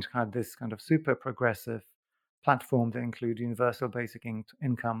some point had this kind of super progressive platform that included universal basic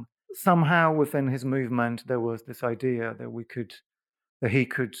income. Somehow within his movement, there was this idea that he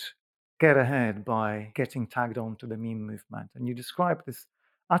could get ahead by getting tagged on to the meme movement. And you describe this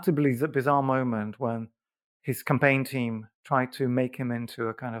utterly bizarre moment when his campaign team tried to make him into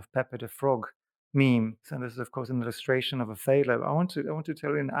a kind of Pepe the Frog meme. And this is, of course, an illustration of a failure. I want to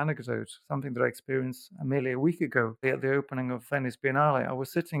tell you an anecdote, something that I experienced merely a week ago at the opening of Venice Biennale. I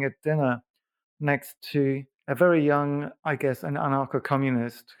was sitting at dinner next to a very young, I guess, an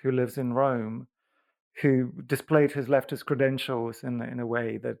anarcho-communist who lives in Rome, who displayed his leftist credentials in a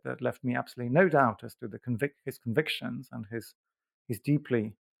way that left me absolutely no doubt as to his convictions and his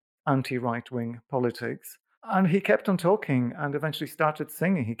deeply anti-right-wing politics. And he kept on talking and eventually started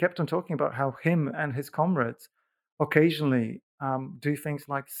singing. He kept on talking about how him and his comrades occasionally do things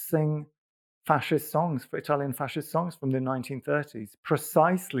like sing fascist songs, for Italian fascist songs from the 1930s,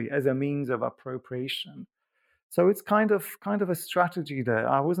 precisely as a means of appropriation. So it's kind of a strategy there.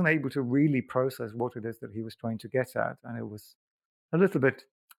 I wasn't able to really process what it is that he was trying to get at, and it was a little bit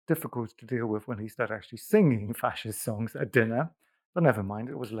difficult to deal with when he started actually singing fascist songs at dinner. But never mind,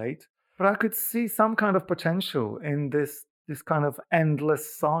 it was late. But I could see some kind of potential in this kind of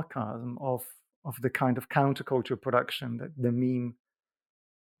endless sarcasm of the kind of counterculture production that the meme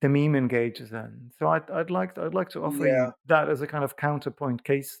engages in. So I'd like to offer you that as a kind of counterpoint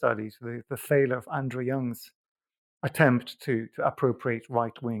case study to the failure of Andrew Young's attempt to appropriate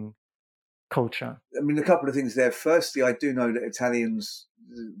right-wing culture. I mean, a couple of things there. Firstly, I do know that Italians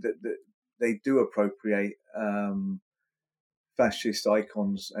that they do appropriate fascist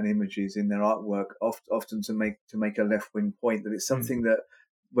icons and images in their artwork, often to make a left-wing point, that it's something that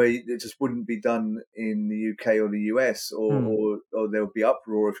where it just wouldn't be done in the UK or the US, or there would be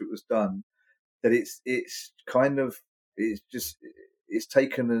uproar if it was done. That it's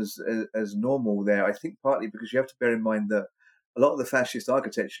taken as normal there. I think partly because you have to bear in mind that a lot of the fascist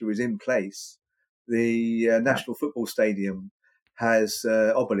architecture is in place. The National Football Stadium has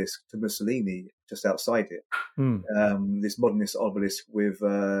obelisk to Mussolini just outside it. This modernist obelisk with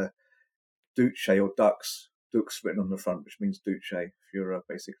Duce or Dux written on the front, which means Duce, Führer,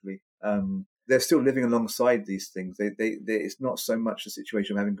 basically. They're still living alongside these things. It's not so much a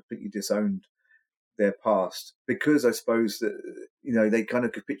situation of having completely disowned their past, because I suppose that they kind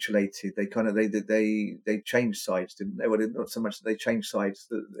of capitulated. They changed sides, didn't they? Well, not so much that they changed sides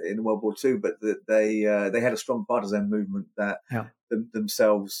in World War II, but that they had a strong partisan movement that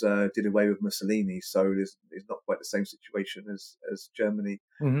themselves did away with Mussolini. So it's not quite the same situation as Germany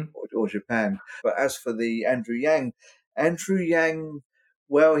or Japan. But as for the Andrew Yang,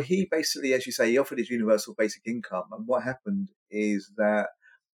 well, he basically, as you say, he offered his universal basic income, and what happened is that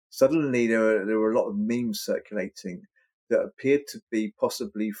suddenly there were a lot of memes circulating that appeared to be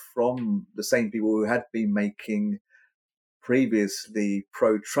possibly from the same people who had been making previously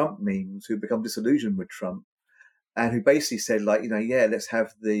pro-Trump memes, who become disillusioned with Trump, and who basically said, like, let's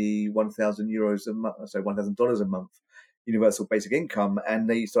have the $1,000 a month, sorry, $1,000 a month universal basic income. And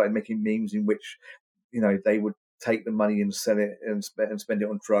they started making memes in which, they would take the money and sell it and spend it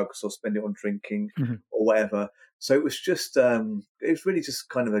on drugs or spend it on drinking or whatever. So it was just, it was really just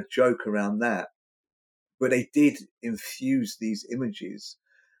kind of a joke around that. But they did infuse these images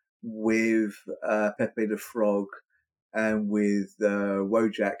with Pepe the Frog and with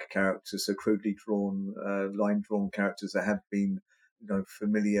Wojak characters, so crudely drawn, line-drawn characters that have been,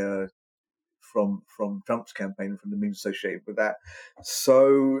 familiar from Trump's campaign, from the memes associated with that.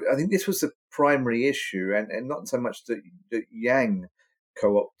 So I think this was the primary issue, and not so much that Yang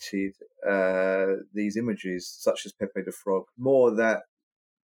co-opted these images, such as Pepe the Frog, more that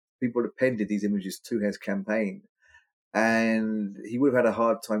people appended these images to his campaign, and he would have had a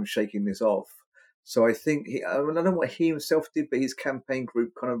hard time shaking this off. So I think I don't know what he himself did, but his campaign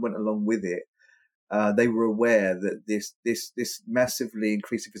group kind of went along with it. They were aware that this massively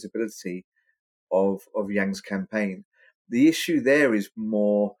increased the visibility of Yang's campaign. the issue there is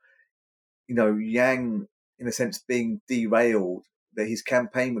more, Yang, in a sense, being derailed, that his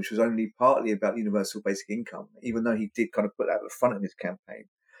campaign, which was only partly about universal basic income, even though he did kind of put that at the front of his campaign,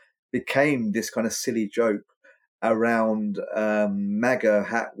 became this kind of silly joke around MAGA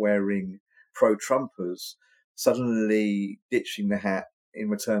hat-wearing pro-Trumpers suddenly ditching the hat in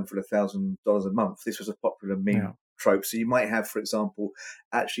return for $1,000 a month. This was a popular meme trope. So you might have, for example,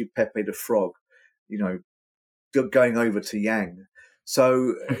 actually Pepe the Frog, going over to Yang.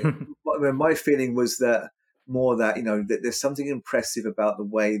 So my feeling was that that there's something impressive about the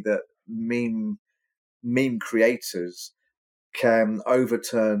way that meme creators can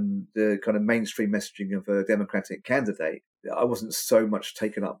overturn the kind of mainstream messaging of a Democratic candidate. I wasn't so much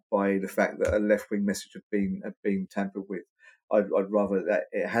taken up by the fact that a left-wing message had been tampered with. I'd rather that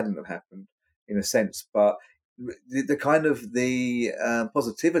it hadn't have happened, in a sense. But the kind of the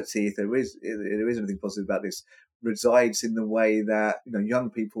positivity, if there is anything positive about this, resides in the way that young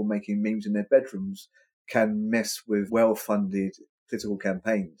people making memes in their bedrooms can mess with well-funded political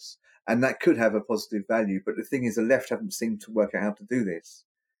campaigns. And that could have a positive value. But the thing is, the left haven't seemed to work out how to do this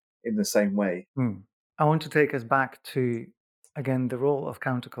in the same way. I want to take us back to, again, the role of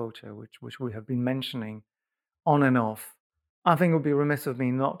counterculture, which we have been mentioning on and off. I think it would be remiss of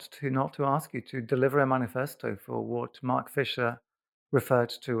me not to ask you to deliver a manifesto for what Mark Fisher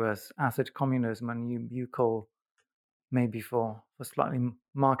referred to as acid communism, and you call, maybe for slightly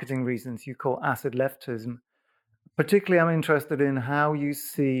marketing reasons, you call acid leftism. Particularly, I'm interested in how you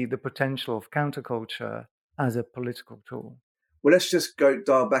see the potential of counterculture as a political tool. Well, let's just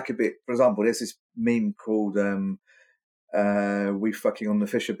dial back a bit. For example, there's this meme called "We fucking on the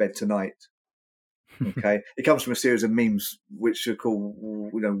Fisher bed tonight." Okay, it comes from a series of memes which are called,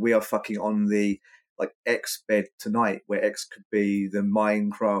 "We are fucking on the X bed tonight," where X could be the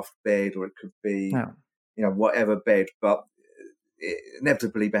Minecraft bed, or it could be whatever bed. But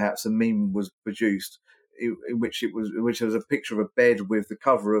inevitably, perhaps a meme was produced in which was a picture of a bed with the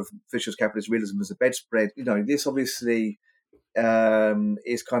cover of Fisher's Capitalist Realism as a bedspread. This obviously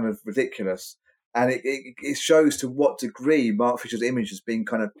is kind of ridiculous, and it shows to what degree Mark Fisher's image has been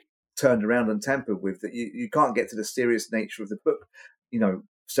kind of turned around and tampered with, that you can't get to the serious nature of the book,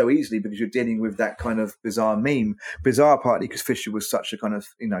 so easily, because you're dealing with that kind of bizarre meme. Bizarre partly because Fisher was such a kind of,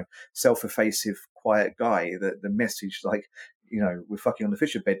 self-effacing, quiet guy that the message, we're fucking on the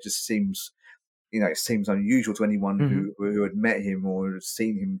Fisher bed, just seems, it seems unusual to anyone who had met him or had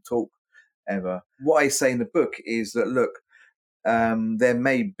seen him talk ever. What I say in the book is that, look, there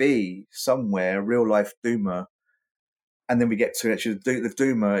may be somewhere a real-life doomer. And then we get to actually the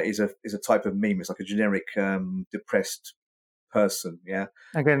doomer is a type of meme. It's like a generic depressed person. Yeah.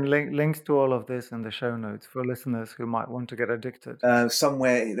 Again, links to all of this in the show notes for listeners who might want to get addicted.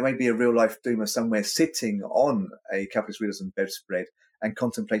 Somewhere there may be a real life doomer somewhere sitting on a capitalist realism bedspread and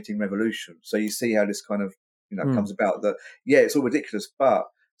contemplating revolution. So you see how this kind of comes about. That it's all ridiculous, but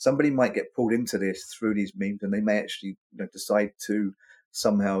somebody might get pulled into this through these memes, and they may actually decide to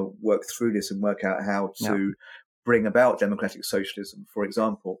somehow work through this and work out how to bring about democratic socialism, for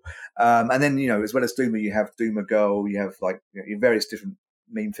example. And then, as well as Doomer, you have Doomer Girl, you have your various different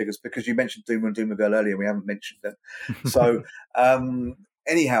meme figures, because you mentioned Doomer and Doomer Girl earlier, we haven't mentioned them. So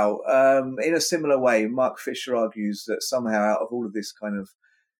anyhow, in a similar way, Mark Fisher argues that somehow out of all of this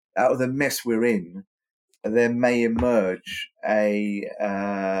out of the mess we're in, there may emerge a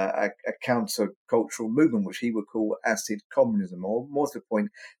counter-cultural movement, which he would call acid communism, or more to the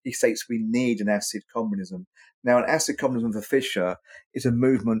point, he states we need an acid communism. Now, an acid communism for Fisher is a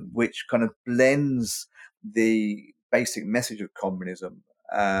movement which kind of blends the basic message of communism,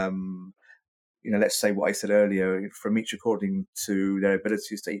 let's say what I said earlier, from each according to their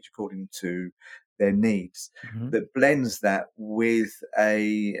abilities to each according to their needs, that blends that with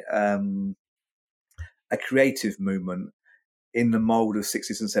a creative movement in the mold of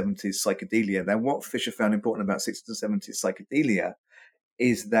 60s and 70s psychedelia. Now, what Fisher found important about 60s and 70s psychedelia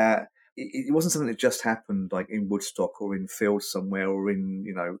is that it wasn't something that just happened in Woodstock or in fields somewhere or in,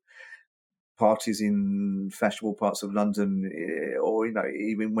 parties in fashionable parts of London, or,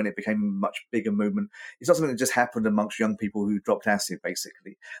 even when it became a much bigger movement. It's not something that just happened amongst young people who dropped acid,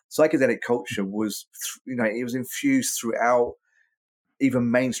 basically. Psychedelic culture was, it was infused throughout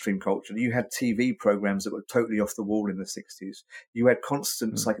even mainstream culture. You had TV programs that were totally off the wall in the 60s. You had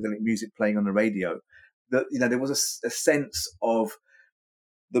constant psychedelic music playing on the radio. There was a sense of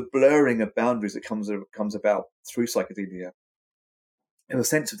the blurring of boundaries that comes about through psychedelia. And a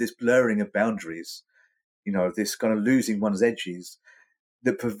sense of this blurring of boundaries, this kind of losing one's edges,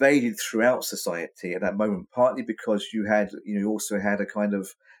 that pervaded throughout society at that moment, partly because you also had a kind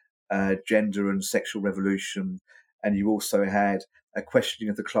of gender and sexual revolution, and you also had a questioning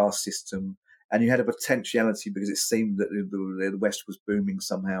of the class system, and you had a potentiality because it seemed that the West was booming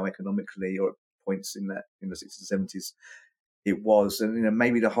somehow economically, or at points in the 60s and 70s it was, and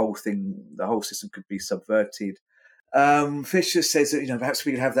maybe the whole system could be subverted. Fisher says that perhaps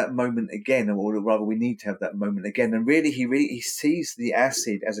we could have that moment again, or rather we need to have that moment again. And really he sees the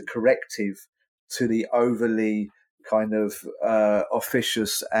acid as a corrective to the overly kind of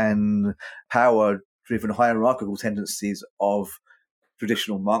officious and power-driven hierarchical tendencies of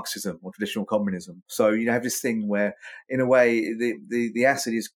traditional Marxism or traditional communism. So you have this thing where, in a way, the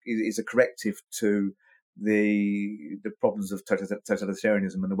acid is a corrective to the problems of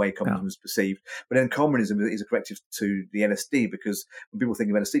totalitarianism and the way communism is perceived. But then communism is a corrective to the LSD, because when people think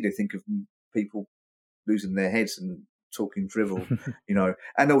of LSD, they think of people losing their heads and talking drivel,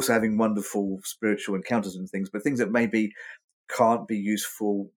 and also having wonderful spiritual encounters and things, but things that maybe can't be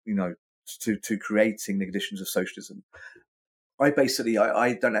useful, to creating the conditions of socialism. I'm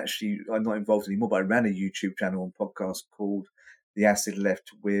not involved anymore, but I ran a YouTube channel and podcast called The Acid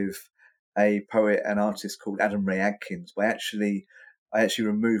Left with a poet and artist called Adam Ray Adkins. I actually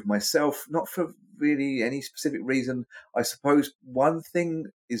removed myself, not for really any specific reason. I suppose one thing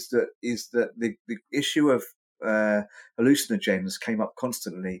is that the issue of hallucinogens came up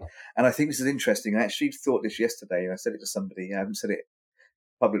constantly, and I think this is interesting. I actually thought this yesterday, and I said it to somebody. I haven't said it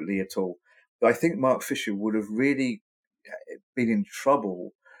publicly at all, but I think Mark Fisher would have really been in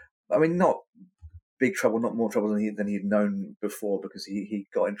trouble. I mean, not big trouble, not more trouble than he'd known before, because he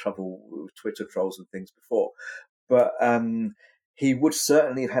got in trouble with Twitter trolls and things before. But he would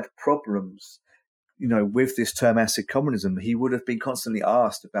certainly have had problems, with this term acid communism. He would have been constantly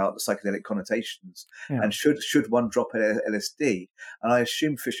asked about the psychedelic connotations, and should one drop LSD? And I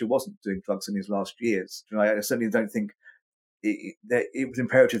assume Fisher wasn't doing drugs in his last years. I certainly don't think it was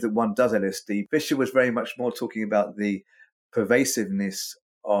imperative that one does LSD. Fisher was very much more talking about the pervasiveness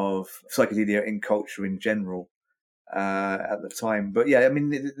of psychedelia in culture in general at the time. But yeah, I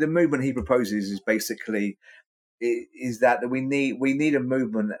mean, the movement he proposes is basically that we need a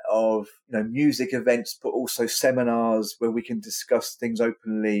movement of music events, but also seminars where we can discuss things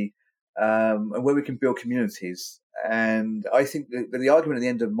openly, and where we can build communities. And I think the argument at the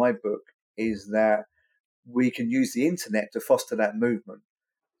end of my book is that we can use the internet to foster that movement.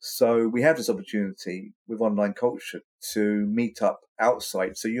 So we have this opportunity with online culture to meet up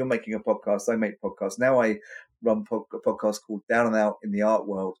outside. So you're making a podcast, I make podcasts. Now I run a podcast called Down and Out in the Art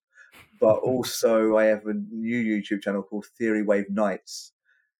World, but also I have a new YouTube channel called Theory Wave Nights.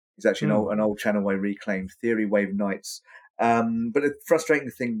 It's actually an old channel I reclaimed, Theory Wave Nights. But the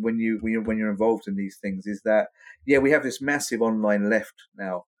frustrating thing when you're involved in these things is that, we have this massive online left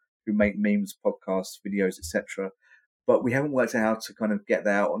now who make memes, podcasts, videos, etc. But we haven't worked out how to kind of get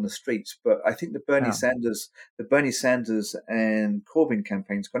that out on the streets. But I think the Bernie Sanders and Corbyn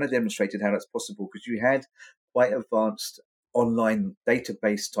campaigns kind of demonstrated how that's possible, because you had quite advanced online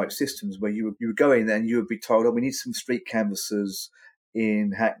database type systems where you would go in and you would be told, we need some street canvassers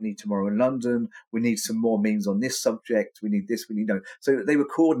in Hackney tomorrow in London. We need some more memes on this subject. We need this. So they were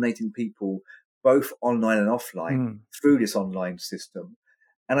coordinating people both online and offline through this online system.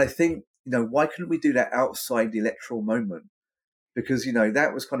 And I think, why couldn't we do that outside the electoral moment? Because,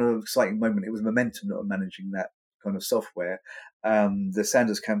 that was kind of an exciting moment. It was momentum that were managing that kind of software. The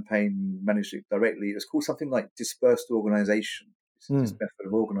Sanders campaign managed it directly. It was called something like dispersed organisation. This method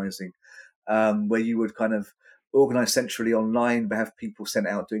of organising, where you would kind of organise centrally online, but have people sent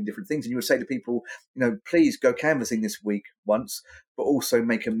out doing different things. And you would say to people, please go canvassing this week once, but also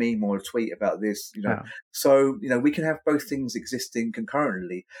make a meme or a tweet about this, So, we can have both things existing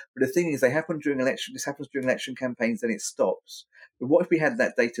concurrently. But the thing is, this happens during election campaigns, then it stops. But what if we had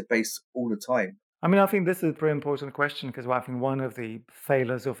that database all the time? I mean, I think this is a very important question, because I think one of the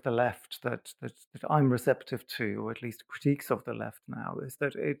failures of the left that I'm receptive to, or at least critiques of the left now, is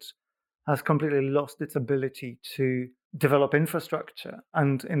that it has completely lost its ability to develop infrastructure.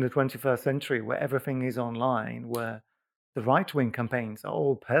 And in the 21st century, where everything is online, where the right-wing campaigns are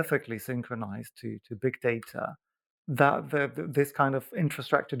all perfectly synchronized to big data, that this kind of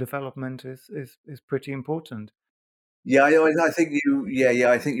infrastructure development is pretty important. Yeah, I think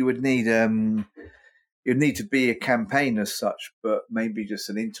I think you would need you'd need to be a campaign as such, but maybe just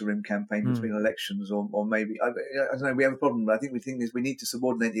an interim campaign between elections, or maybe I don't know. We have a problem. I think we need to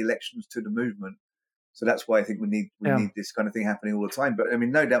subordinate the elections to the movement. So that's why I think we need this kind of thing happening all the time. But I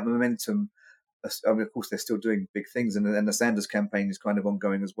mean, no doubt momentum. I mean, of course, they're still doing big things, and the Sanders campaign is kind of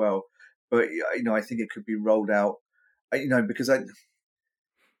ongoing as well. But I think it could be rolled out. Because I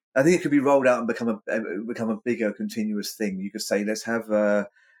think it could be rolled out and become a bigger, continuous thing. You could say, let's have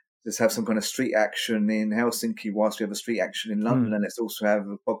let's have some kind of street action in Helsinki whilst we have a street action in London, and let's also have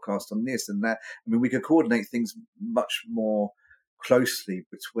a podcast on this and that. I mean, we could coordinate things much more closely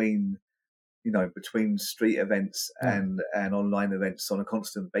between street events and online events on a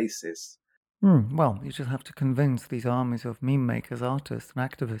constant basis. Well, you just have to convince these armies of meme makers, artists, and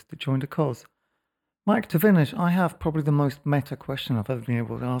activists to join the cause. Mike, to finish, I have probably the most meta question I've ever been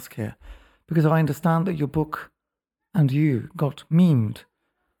able to ask here, because I understand that your book and you got memed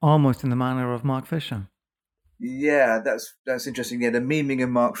almost in the manner of Mark Fisher. Yeah, that's interesting. Yeah, the memeing of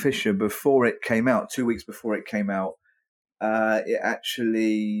Mark Fisher before it came out, 2 weeks before it came out, it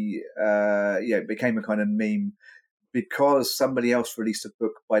actually it became a kind of meme because somebody else released a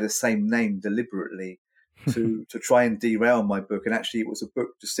book by the same name deliberately to try and derail my book. And actually, it was a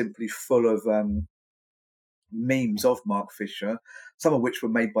book just simply full of memes of Mark Fisher, some of which were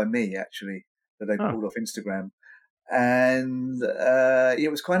made by me, actually, that they pulled off Instagram. And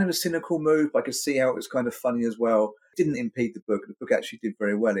it was kind of a cynical move, but I could see how it was kind of funny as well. It didn't impede the book. The book actually did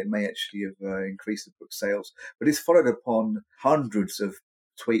very well. It may actually have increased the book sales. But it's followed upon hundreds of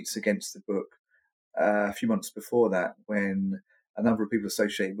tweets against the book a few months before that, when a number of people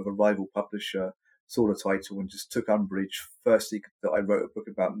associated with a rival publisher saw the title and just took umbrage. Firstly, that I wrote a book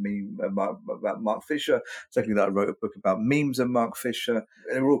about about Mark Fisher. Secondly, that I wrote a book about memes and Mark Fisher.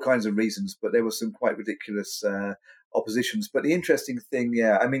 There were all kinds of reasons, but there were some quite ridiculous oppositions. But the interesting thing,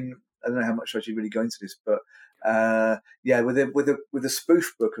 I mean, I don't know how much I should really go into this, but with a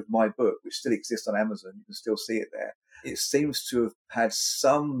spoof book of my book, which still exists on Amazon, you can still see it there. It seems to have had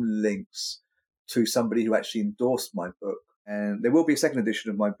some links to somebody who actually endorsed my book. And there will be a second edition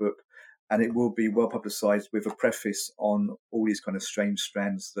of my book, and it will be well publicized with a preface on all these kind of strange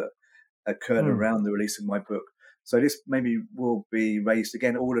strands that occurred around the release of my book. So this maybe will be raised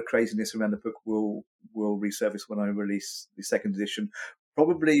again. All the craziness around the book will resurface when I release the second edition,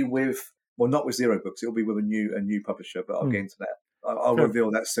 probably not with Zero Books. It'll be with a new publisher, but I'll get into that. I'll reveal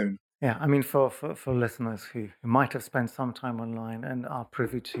that soon. Yeah, I mean, for listeners who might have spent some time online and are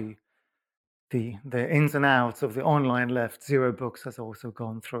privy to the ins and outs of the online left, Zero Books has also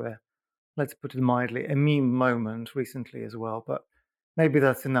gone through let's put it mildly, a meme moment recently as well. But maybe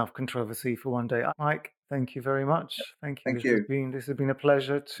that's enough controversy for one day. Mike, thank you very much. Thank you. This has been a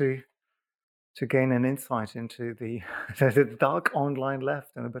pleasure to gain an insight into the dark online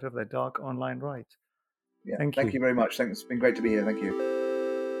left and a bit of the dark online right. Yeah, thank you very much. Thanks. It's been great to be here. Thank you.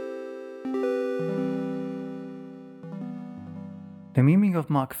 The Memeing of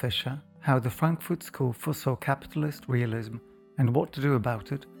Mark Fisher, How the Frankfurt School Foresaw Capitalist Realism and What to Do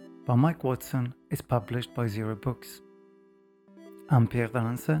About It, by Mike Watson, is published by Zero Books. I'm Pierre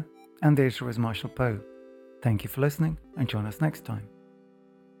Valençay, and the editor is Marshall Poe. Thank you for listening, and join us next time.